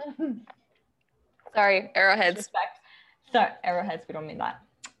 Sorry, arrowheads. Respect. Sorry, arrowheads, we don't mean that.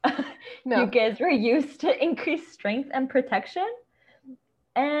 No. You guys were used to increase strength and protection,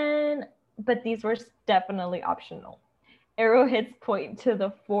 but these were definitely optional. Arrowheads point to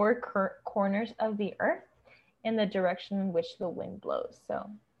the four corners of the earth in the direction in which the wind blows. So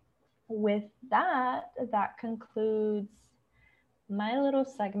with that concludes my little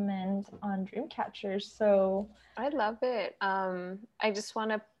segment on dream catchers. So I love it. I just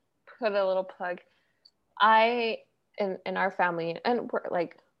want to put a little plug. In our family, and we're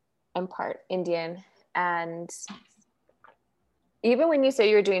like, I'm part Indian, and even when you say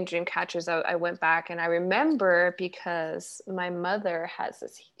you were doing dream catchers, I went back and I remember because my mother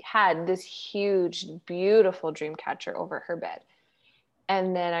had this huge, beautiful dream catcher over her bed.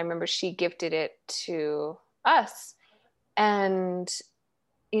 And then I remember she gifted it to us. And,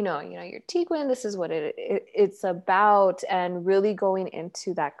 your Tiguan, this is what it's about, and really going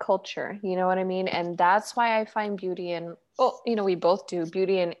into that culture, you know what I mean? And that's why I find beauty in, we both do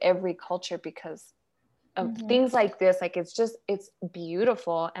beauty in every culture, because of things like this. Like, it's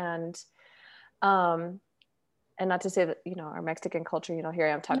beautiful. And not to say that, our Mexican culture, here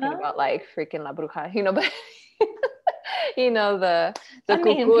I am talking about like freaking La Bruja, but the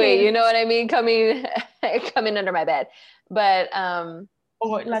cucuy, you know what I mean? Coming under my bed. But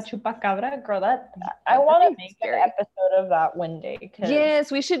La Chupacabra, girl, I want to make an episode of that one day.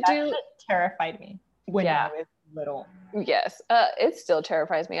 Yes, we should do. Terrified me when I was little. Yes, it still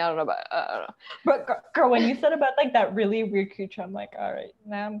terrifies me. I don't know. But girl, when you said about like that really weird creature, I'm like, all right,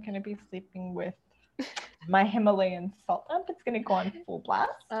 now I'm gonna be sleeping with my Himalayan salt lamp. It's gonna go on full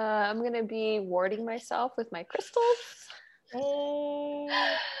blast. I'm gonna be warding myself with my crystals.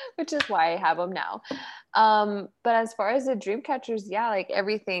 Which is why I have them now. But as far as the dream catchers, like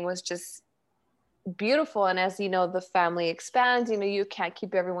everything was just beautiful. And as the family expands, you can't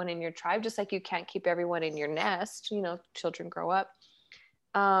keep everyone in your tribe, just like you can't keep everyone in your nest. Children grow up.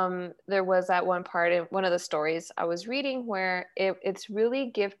 There was that one part in one of the stories I was reading where it's really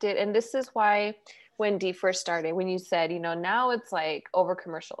gifted. And this is why when Dee first started, when you said, now it's like over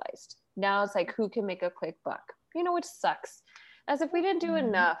commercialized. Now it's like, who can make a quick buck? Which sucks. As if we didn't do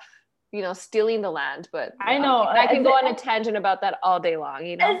enough, stealing the land. But I know. I can go on a tangent about that all day long,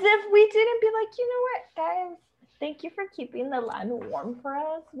 As if we didn't be like, what, guys? Thank you for keeping the land warm for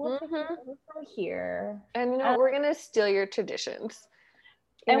us. We'll take it from here. And we're gonna steal your traditions.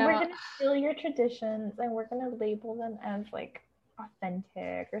 We're gonna steal your traditions, and we're gonna label them as like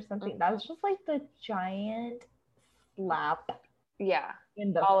authentic or something. That's just like the giant slap Yeah.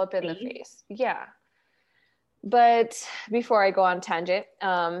 in the All up in the face. face. Yeah. But before I go on tangent,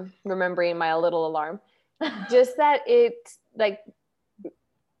 remembering my little alarm, just that it's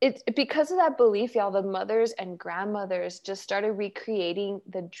because of that belief, y'all, the mothers and grandmothers just started recreating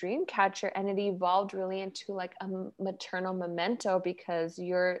the dream catcher, and it evolved really into like a maternal memento, because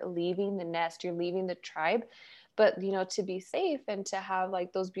you're leaving the nest, you're leaving the tribe, but to be safe and to have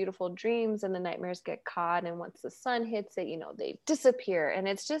like those beautiful dreams, and the nightmares get caught, and once the sun hits it, they disappear. And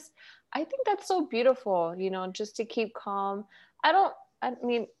it's just, I think that's so beautiful, just to keep calm. I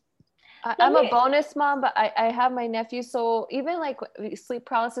mean, I'm a bonus mom, but I have my nephew. So even like sleep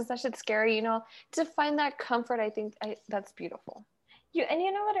paralysis, that shit's scary, to find that comfort. I think that's beautiful. And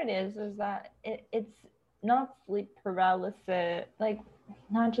you know what it is that it's not sleep paralysis, like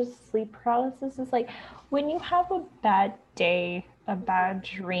not just sleep paralysis. It's like when you have a bad day, a bad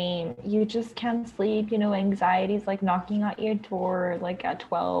dream, you just can't sleep, anxiety's like knocking at your door like at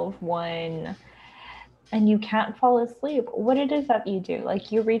 12, 1, and you can't fall asleep. What it is that you do,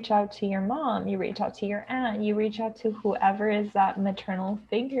 like you reach out to your mom, you reach out to your aunt, you reach out to whoever is that maternal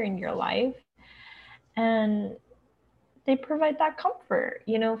figure in your life, and they provide that comfort,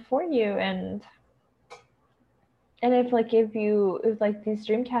 for you. And if like these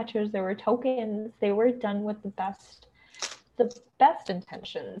dream catchers, they were tokens, they were done with the best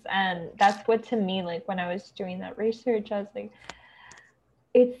intentions. And that's what, to me, like when I was doing that research, I was like,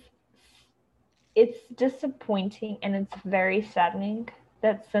 it's disappointing and it's very saddening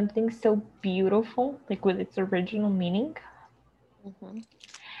that something so beautiful, like with its original meaning,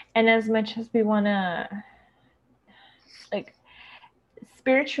 and as much as we want to, like,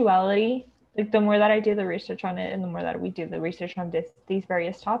 spirituality, like the more that I do the research on it and the more that we do the research on these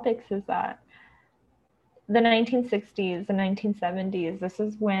various topics, is that the 1960s, the 1970s, this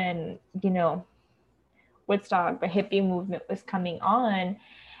is when, Woodstock, the hippie movement was coming on.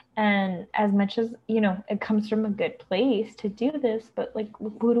 And as much as, it comes from a good place to do this, but like,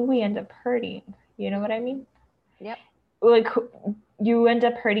 who do we end up hurting? You know what I mean? Yep. Like, you end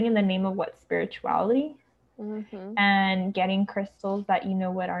up hurting in the name of what? Spirituality? And getting crystals that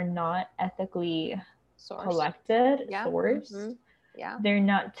are not ethically collected, sourced. Yeah. They're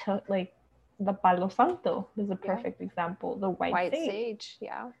not like the Palo Santo is a perfect example. The white sage.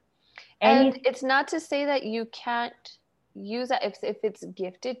 Yeah. And it's not to say that you can't use that if it's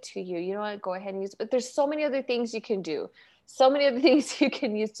gifted to you. You know what? Go ahead and use it. But there's so many other things you can do. So many other things you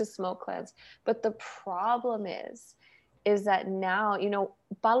can use to smoke cleanse. But the problem is that now,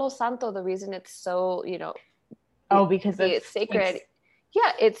 Palo Santo, the reason it's so, because it's sacred.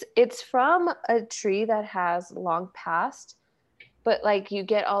 Yeah, it's from a tree that has long passed, but like you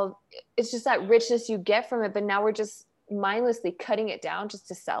get it's just that richness you get from it. But now we're just mindlessly cutting it down just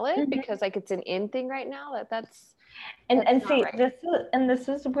to sell it because like it's an in thing right now. That's see, right. this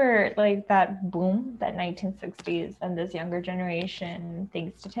is where like that boom, that 1960s, and this younger generation,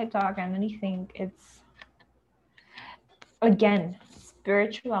 thanks to TikTok and anything, it's again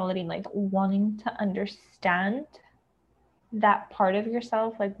spirituality, like wanting to understand that part of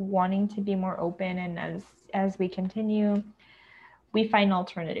yourself, like wanting to be more open. And as we continue, we find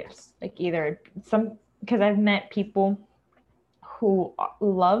alternatives, like either because I've met people who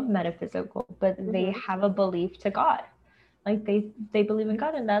love metaphysical, but they have a belief to God, like they believe in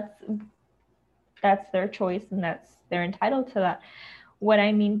God, and that's their choice, and they're entitled to that. What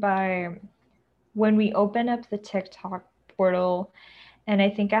I mean by, when we open up the TikTok portal, and I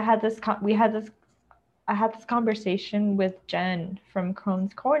think I had this conversation with Jen from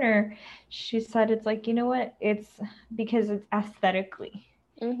Crone's Corner. She said, it's like, you know what? It's because it's aesthetically,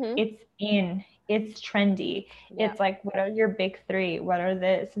 it's it's trendy. Yeah. It's like, what are your big three? What are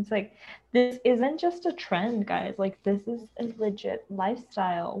this? It's like, this isn't just a trend, guys. Like, this is a legit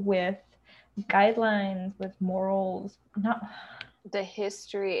lifestyle with guidelines, with morals, not the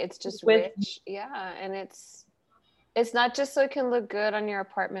history. It's just rich. Yeah. And it's not just so it can look good on your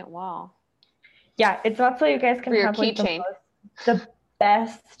apartment wall. Yeah, it's not so you guys can have like the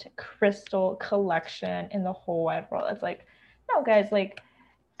best crystal collection in the whole wide world. It's like, no, guys, like,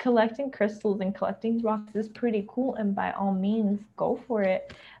 collecting crystals and collecting rocks is pretty cool, and by all means, go for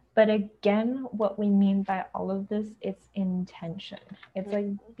it. But again, what we mean by all of this, it's intention. It's like,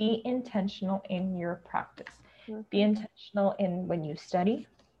 be intentional in your practice. Be intentional in when you study,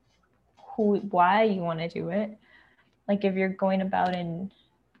 why you want to do it. Like, if you're going about and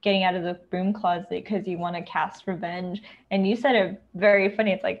getting out of the broom closet because you want to cast revenge, and you said it very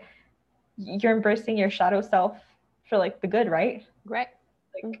funny. It's like, you're embracing your shadow self for like the good, right? Right.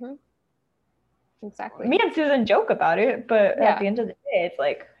 Like, exactly. Me and Susan joke about it, but at the end of the day, it's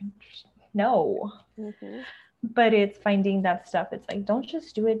like, no. but it's finding that stuff. It's like, don't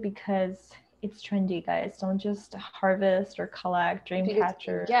just do it because it's trendy, guys. Don't just harvest or collect dream Because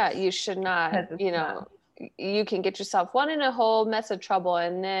catchers yeah, you should not, because it's not. you can get yourself one in a whole mess of trouble,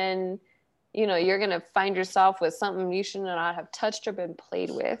 and then you're gonna find yourself with something you should not have touched or been played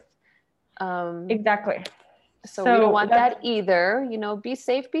with. Exactly. So we don't So want that either. Be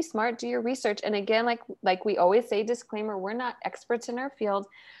safe, be smart, do your research. And again, like we always say, disclaimer, we're not experts in our field.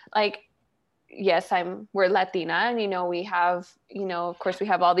 Like, yes, we're Latina, and we have, of course we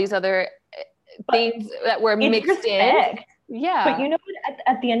have all these other things that we're mixed in. Yeah. But you know what?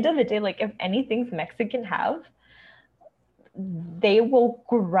 At the end of the day, like if anything's Mexican have, they will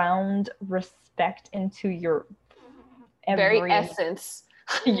ground respect into your very essence.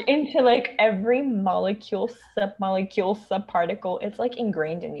 Into like every molecule, subparticle. It's like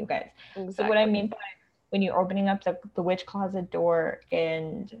ingrained in you guys. Exactly. So what I mean by when you're opening up the witch closet door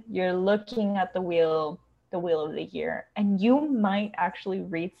and you're looking at the wheel of the year, and you might actually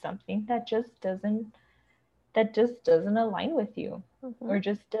read something that just doesn't align with you, or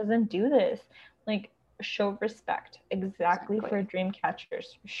just doesn't do this. Like, show respect. Exactly. For dream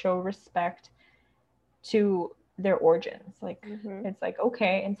catchers, show respect to their origins. Like, it's like,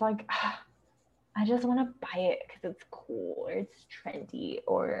 okay, it's like, I just want to buy it because it's cool or it's trendy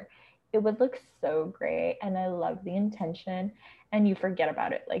or it would look so great and I love the intention, and you forget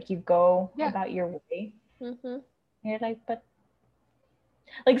about it. Like, you go about your way. You're like, but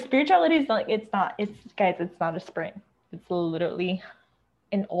like, spirituality is like, it's not a sprint. It's literally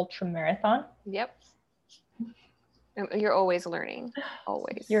an ultra marathon. Yep. You're always learning.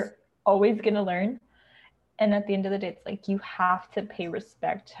 Always. You're always gonna learn. And at the end of the day, it's like, you have to pay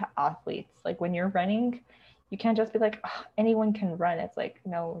respect to athletes. Like, when you're running, you can't just be like, oh, anyone can run. It's like,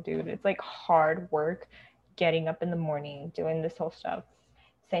 no, dude, it's like hard work, getting up in the morning, doing this whole stuff.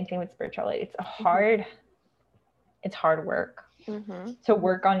 Same thing with spirituality. It's hard work to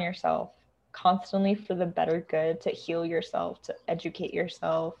work on yourself constantly for the better good, to heal yourself, to educate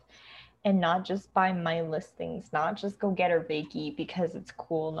yourself, and not just buy mindless things, not just go get a Reiki because it's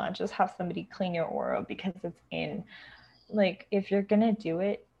cool, not just have somebody clean your aura because it's in. Like, if you're gonna do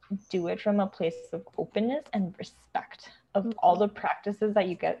it from a place of openness and respect of all the practices that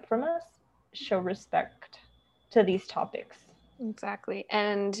you get from us. Show respect to these topics. Exactly.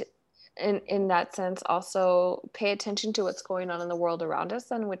 And in that sense, also pay attention to what's going on in the world around us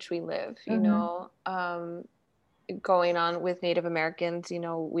in which we live. Going on with Native Americans,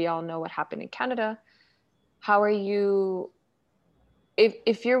 we all know what happened in Canada. How are you,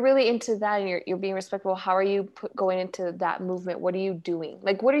 if you're really into that and you're being respectful, how are you going into that movement? What are you doing?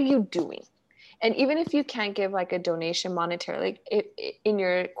 Like, what are you doing? And even if you can't give like a donation monetary, like in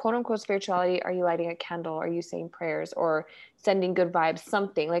your quote unquote spirituality, are you lighting a candle? Are you saying prayers or sending good vibes?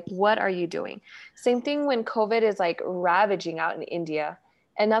 Something like, what are you doing? Same thing when COVID is like ravaging out in India.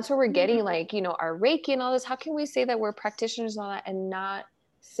 And that's where we're getting like, our Reiki and all this. How can we say that we're practitioners and all that and not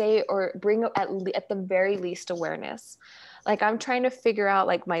say or bring at the very least awareness? Like, I'm trying to figure out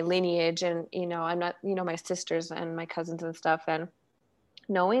like my lineage and, I'm not, my sisters and my cousins and stuff. And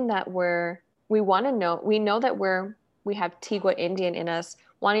knowing that we know that we have Tigwa Indian in us,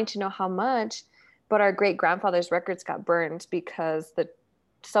 wanting to know how much, but our great grandfather's records got burned because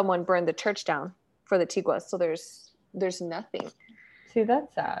someone burned the church down for the Tigwas. So there's nothing. See,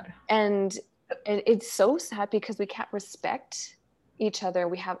 that's sad. And it's so sad because we can't respect each other.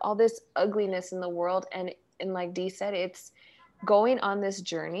 We have all this ugliness in the world. And like Dee said, it's going on this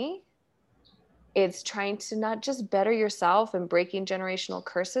journey. It's trying to not just better yourself and breaking generational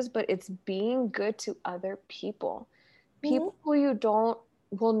curses, but it's being good to other people. People who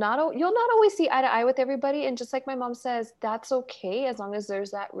you'll not always see eye to eye with everybody. And just like my mom says, that's okay as long as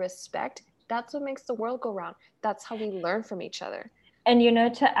there's that respect. That's what makes the world go round. That's how we learn from each other. And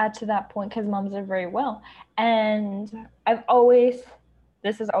to add to that point, because moms are very well, and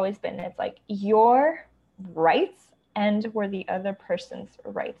this has always been, it's like your rights end where the other person's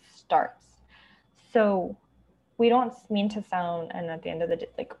rights starts. So we don't mean to sound, and at the end of the day,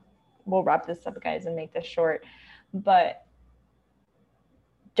 like, we'll wrap this up, guys, and make this short, but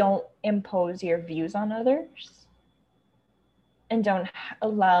don't impose your views on others, and don't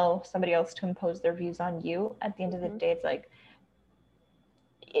allow somebody else to impose their views on you. At the end of the day, it's like,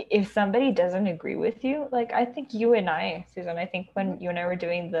 if somebody doesn't agree with you, like, I think you and I, Susan, I think when you and I were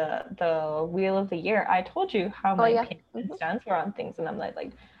doing the Wheel of the Year, I told you how my opinion and stance were on things, and I'm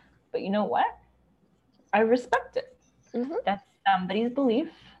like, but you know what? I respect it. That's somebody's belief.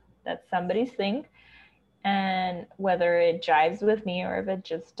 That's somebody's thing. And whether it jives with me or if it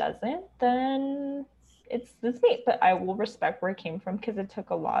just doesn't, then it's me. But I will respect where it came from, because it took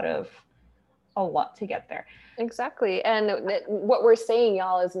a lot of a lot to get there. Exactly. And what we're saying,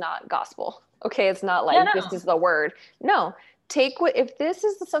 y'all, is not gospel. Okay. It's not like this is the word. No, if this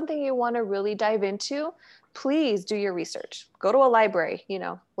is something you want to really dive into, please do your research. Go to a library,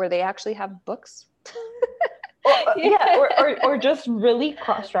 where they actually have books. Or just really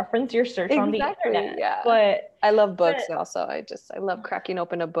cross-reference your search on the internet. Yeah. But I love books also. I love cracking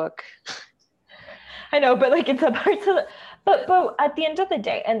open a book. I know, but like it's a part of but at the end of the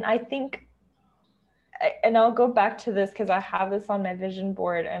day, and I think, and I'll go back to this because I have this on my vision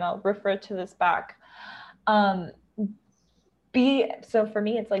board and I'll refer to this back. So for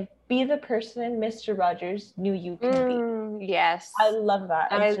me, it's like, be the person Mr. Rogers knew you could be. Yes. I love that.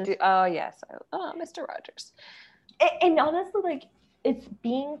 Oh, yes. Oh, Mr. Rogers. And honestly, like, it's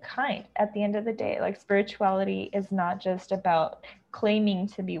being kind at the end of the day. Like, spirituality is not just about claiming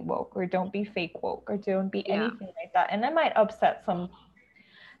to be woke, or don't be fake woke, or don't be anything like that. And I might upset some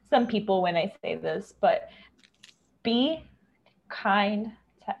people when I say this, but be kind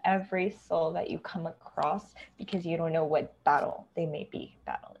to every soul that you come across, because you don't know what battle they may be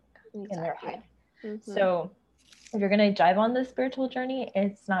battling in their head. Mm-hmm. So if you're going to dive on this spiritual journey,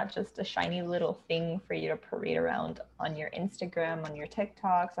 it's not just a shiny little thing for you to parade around on your Instagram, on your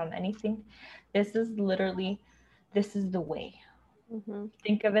TikToks, on anything. This is the way. Mm-hmm.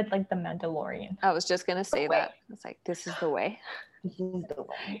 Think of it like the Mandalorian. I was just going to say that. It's like, this is the way. This is the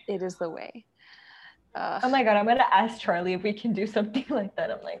way. It is the way. Oh my God, I'm going to ask Charlie if we can do something like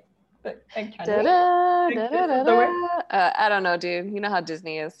that. I'm like, but I can't. I don't know, dude. You know how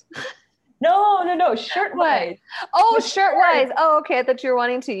Disney is. No, Shirtwise. Oh, Shirtwise. Oh, okay. I thought you were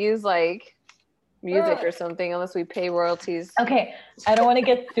wanting to use like music or something, unless we pay royalties. Okay, I don't want to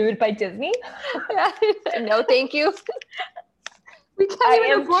get sued by Disney. No, thank you. We can't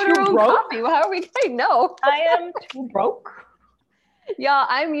even afford our own coffee. How are we going? No. I am too broke. Yeah,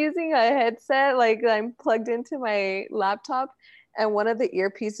 I'm using a headset, like I'm plugged into my laptop, and one of the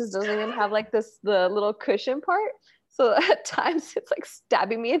earpieces doesn't even have like the little cushion part. So at times it's like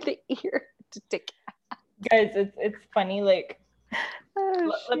stabbing me in the ear to take. Guys, it's funny. Like,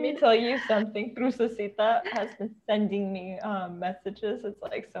 let me tell you something. Trusosita has been sending me messages. It's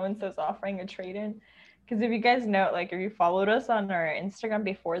like, so-and-so's offering a trade-in. Because if you guys know, like, if you followed us on our Instagram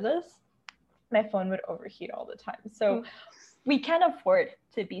before this, my phone would overheat all the time. So we can't afford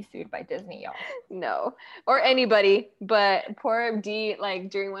to be sued by Disney, y'all. No, or anybody, but poor D, like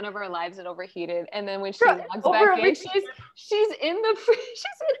during one of our lives, it overheated, and then when she logs back in, she's in the fridge.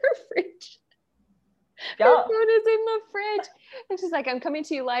 She's in her fridge. Yeah. Her food is in the fridge, and she's like, "I'm coming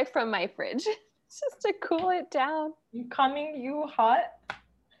to you live from my fridge, just to cool it down." I'm coming, you hot?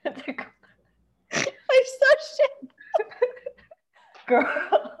 I'm so shit,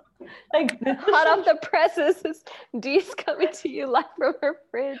 girl. Like, hot off the presses, Dee's coming to you live from her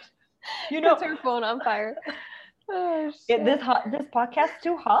fridge. You know, her phone on fire. Oh, shit. This podcast's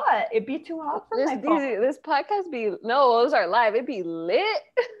too hot. It'd be too hot for my phone. This podcast those are live. It'd be lit.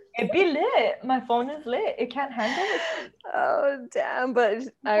 It'd be lit. My phone is lit. It can't handle it. Oh, damn. But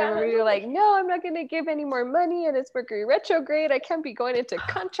I remember you're like, no, I'm not going to give any more money, and it's Mercury retrograde. I can't be going into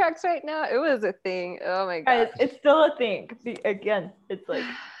contracts right now. It was a thing. Oh my God. It's still a thing. Again, it's like,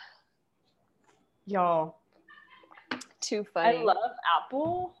 y'all, too funny. I love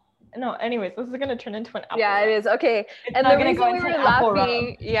Apple. No, anyways, this is gonna turn into an Apple. Yeah, it is. Okay. And the reason we were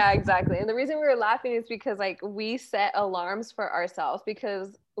laughing, yeah, exactly. And the reason we were laughing is because like we set alarms for ourselves,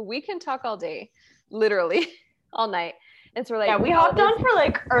 because we can talk all day, literally all night. And so we're like, yeah, we hopped on for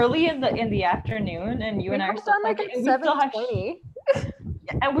like early in the afternoon, and you and I are still like at 7:20.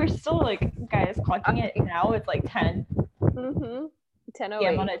 And we're still like, guys, clocking it now. It's like 10. Mm-hmm.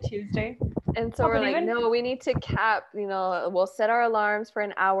 10:08 on a Tuesday. And so we're like, no, we need to cap, we'll set our alarms for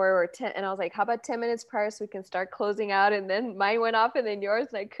an hour or 10. And I was like, how about 10 minutes prior so we can start closing out? And then mine went off and then yours,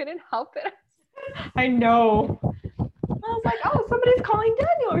 and I couldn't help it. I know. I was like, oh, somebody's calling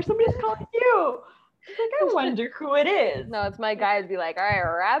Daniel or somebody's calling you. I was like, I wonder who it is. No, it's my guys be like, all right,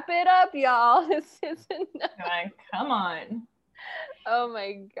 wrap it up, y'all. This is enough. Like, come on. Oh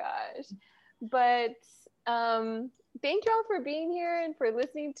my gosh. But thank y'all for being here and for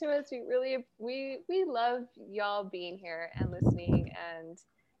listening to us. We love y'all being here and listening and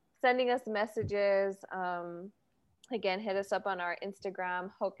sending us messages. Again, hit us up on our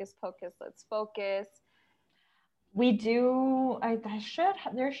Instagram, Hocus Pocus Let's Focus. We do,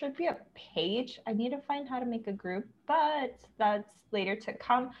 there should be a page. I need to find how to make a group, but that's later to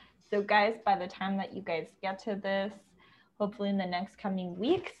come. So guys, by the time that you guys get to this, hopefully in the next coming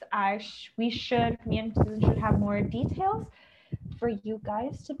weeks, me and Susan should have more details for you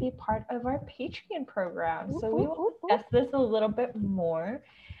guys to be part of our Patreon program. So we will discuss this a little bit more.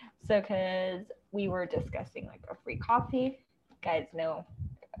 So because we were discussing like a free coffee, guys know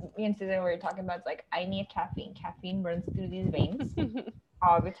me and Susan were talking about, it's like I need caffeine. Caffeine runs through these veins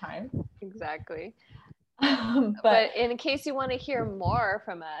all the time. Exactly. but But in case you want to hear more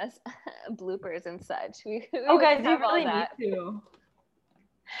from us, bloopers and such, we oh, would guys, you have all really need that. to,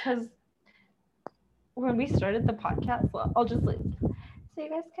 because when we started the podcast, well, I'll just like, so you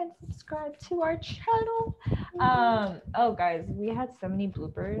guys can subscribe to our channel. Oh, guys, we had so many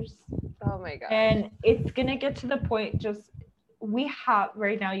bloopers, Oh my god. and it's gonna get to the point. Just we have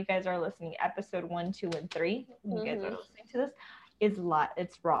right now. You guys are listening. Episode 1, 2, and 3. When you guys are listening to this, is lot.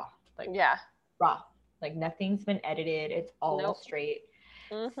 It's raw, like Yeah. raw. Like nothing's been edited. It's all Nope. straight.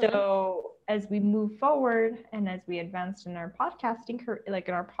 Mhm. So as we move forward and as we advanced in our podcasting, like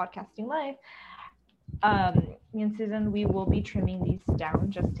in our podcasting life, me and Susan, we will be trimming these down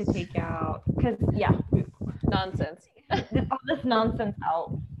just to take out, because Nonsense. all this nonsense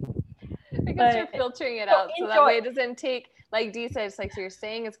out. Because you're But- filtering it so out, so that enjoy- way it doesn't take, like Dee said, it's like, so you're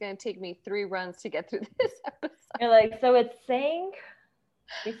saying it's going to take me 3 runs to get through this episode. You're like, so it's saying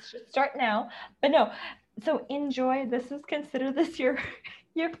we should start now, but no. So enjoy. This is, consider this your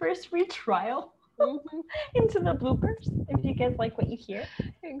first free trial Mhm. into the bloopers. If you guys like what you hear,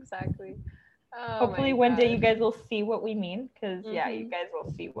 Exactly. Oh hopefully my one day you gosh. guys will see what we mean, because you Mhm. guys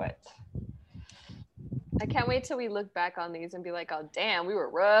will see what. I can't wait till we look back on these and be like, oh damn, we were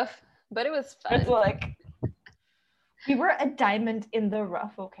rough, but it was fun. It's like we were a diamond in the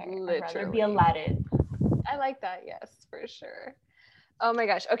rough. Okay, I'd rather be Literally. Aladdin. I like that, yes, for sure. Oh my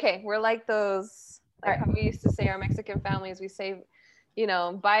gosh. Okay, we're like those, like All how we used to say our Mexican families, we say, you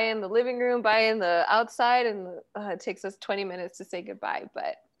know, bye in the living room, bye in the outside, and it takes us 20 minutes to say goodbye.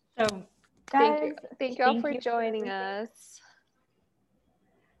 But So, guys, thank you all thank for you for joining everything. us.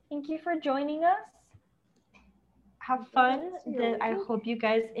 Thank you for joining us. Have fun. Yes, I hope you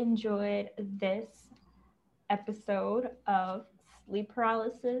guys enjoyed this episode of Sleep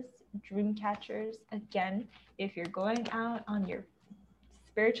Paralysis Dream Catchers. Again, if you're going out on your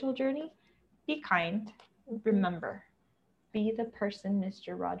spiritual journey, be kind. Remember, be the person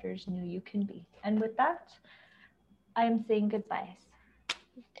Mr. Rogers knew you can be. And with that, I am saying goodbyes.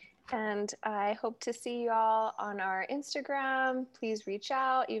 And I hope to see you all on our Instagram. Please reach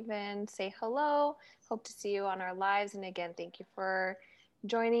out, even say hello. Hope to see you on our lives. And again, thank you for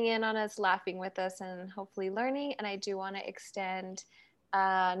joining in on us, laughing with us, and hopefully learning. And I do want to extend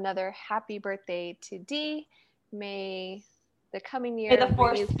another happy birthday to Dee. May the coming year May the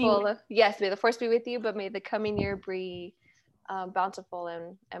force be be full of, yes, may the force be with you, but may the coming year be bountiful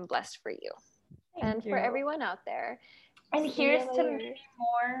and blessed for you. Thank For you. everyone out there. And See you here's to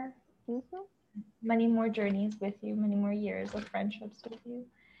later. many more journeys with you, many more years of friendships with you.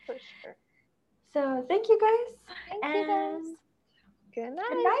 For sure. So thank you guys. Thank you guys. Good night.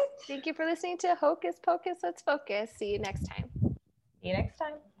 Good night. Thank you for listening to Hocus Pocus. Let's focus. See you next time. See you next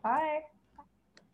time. Bye.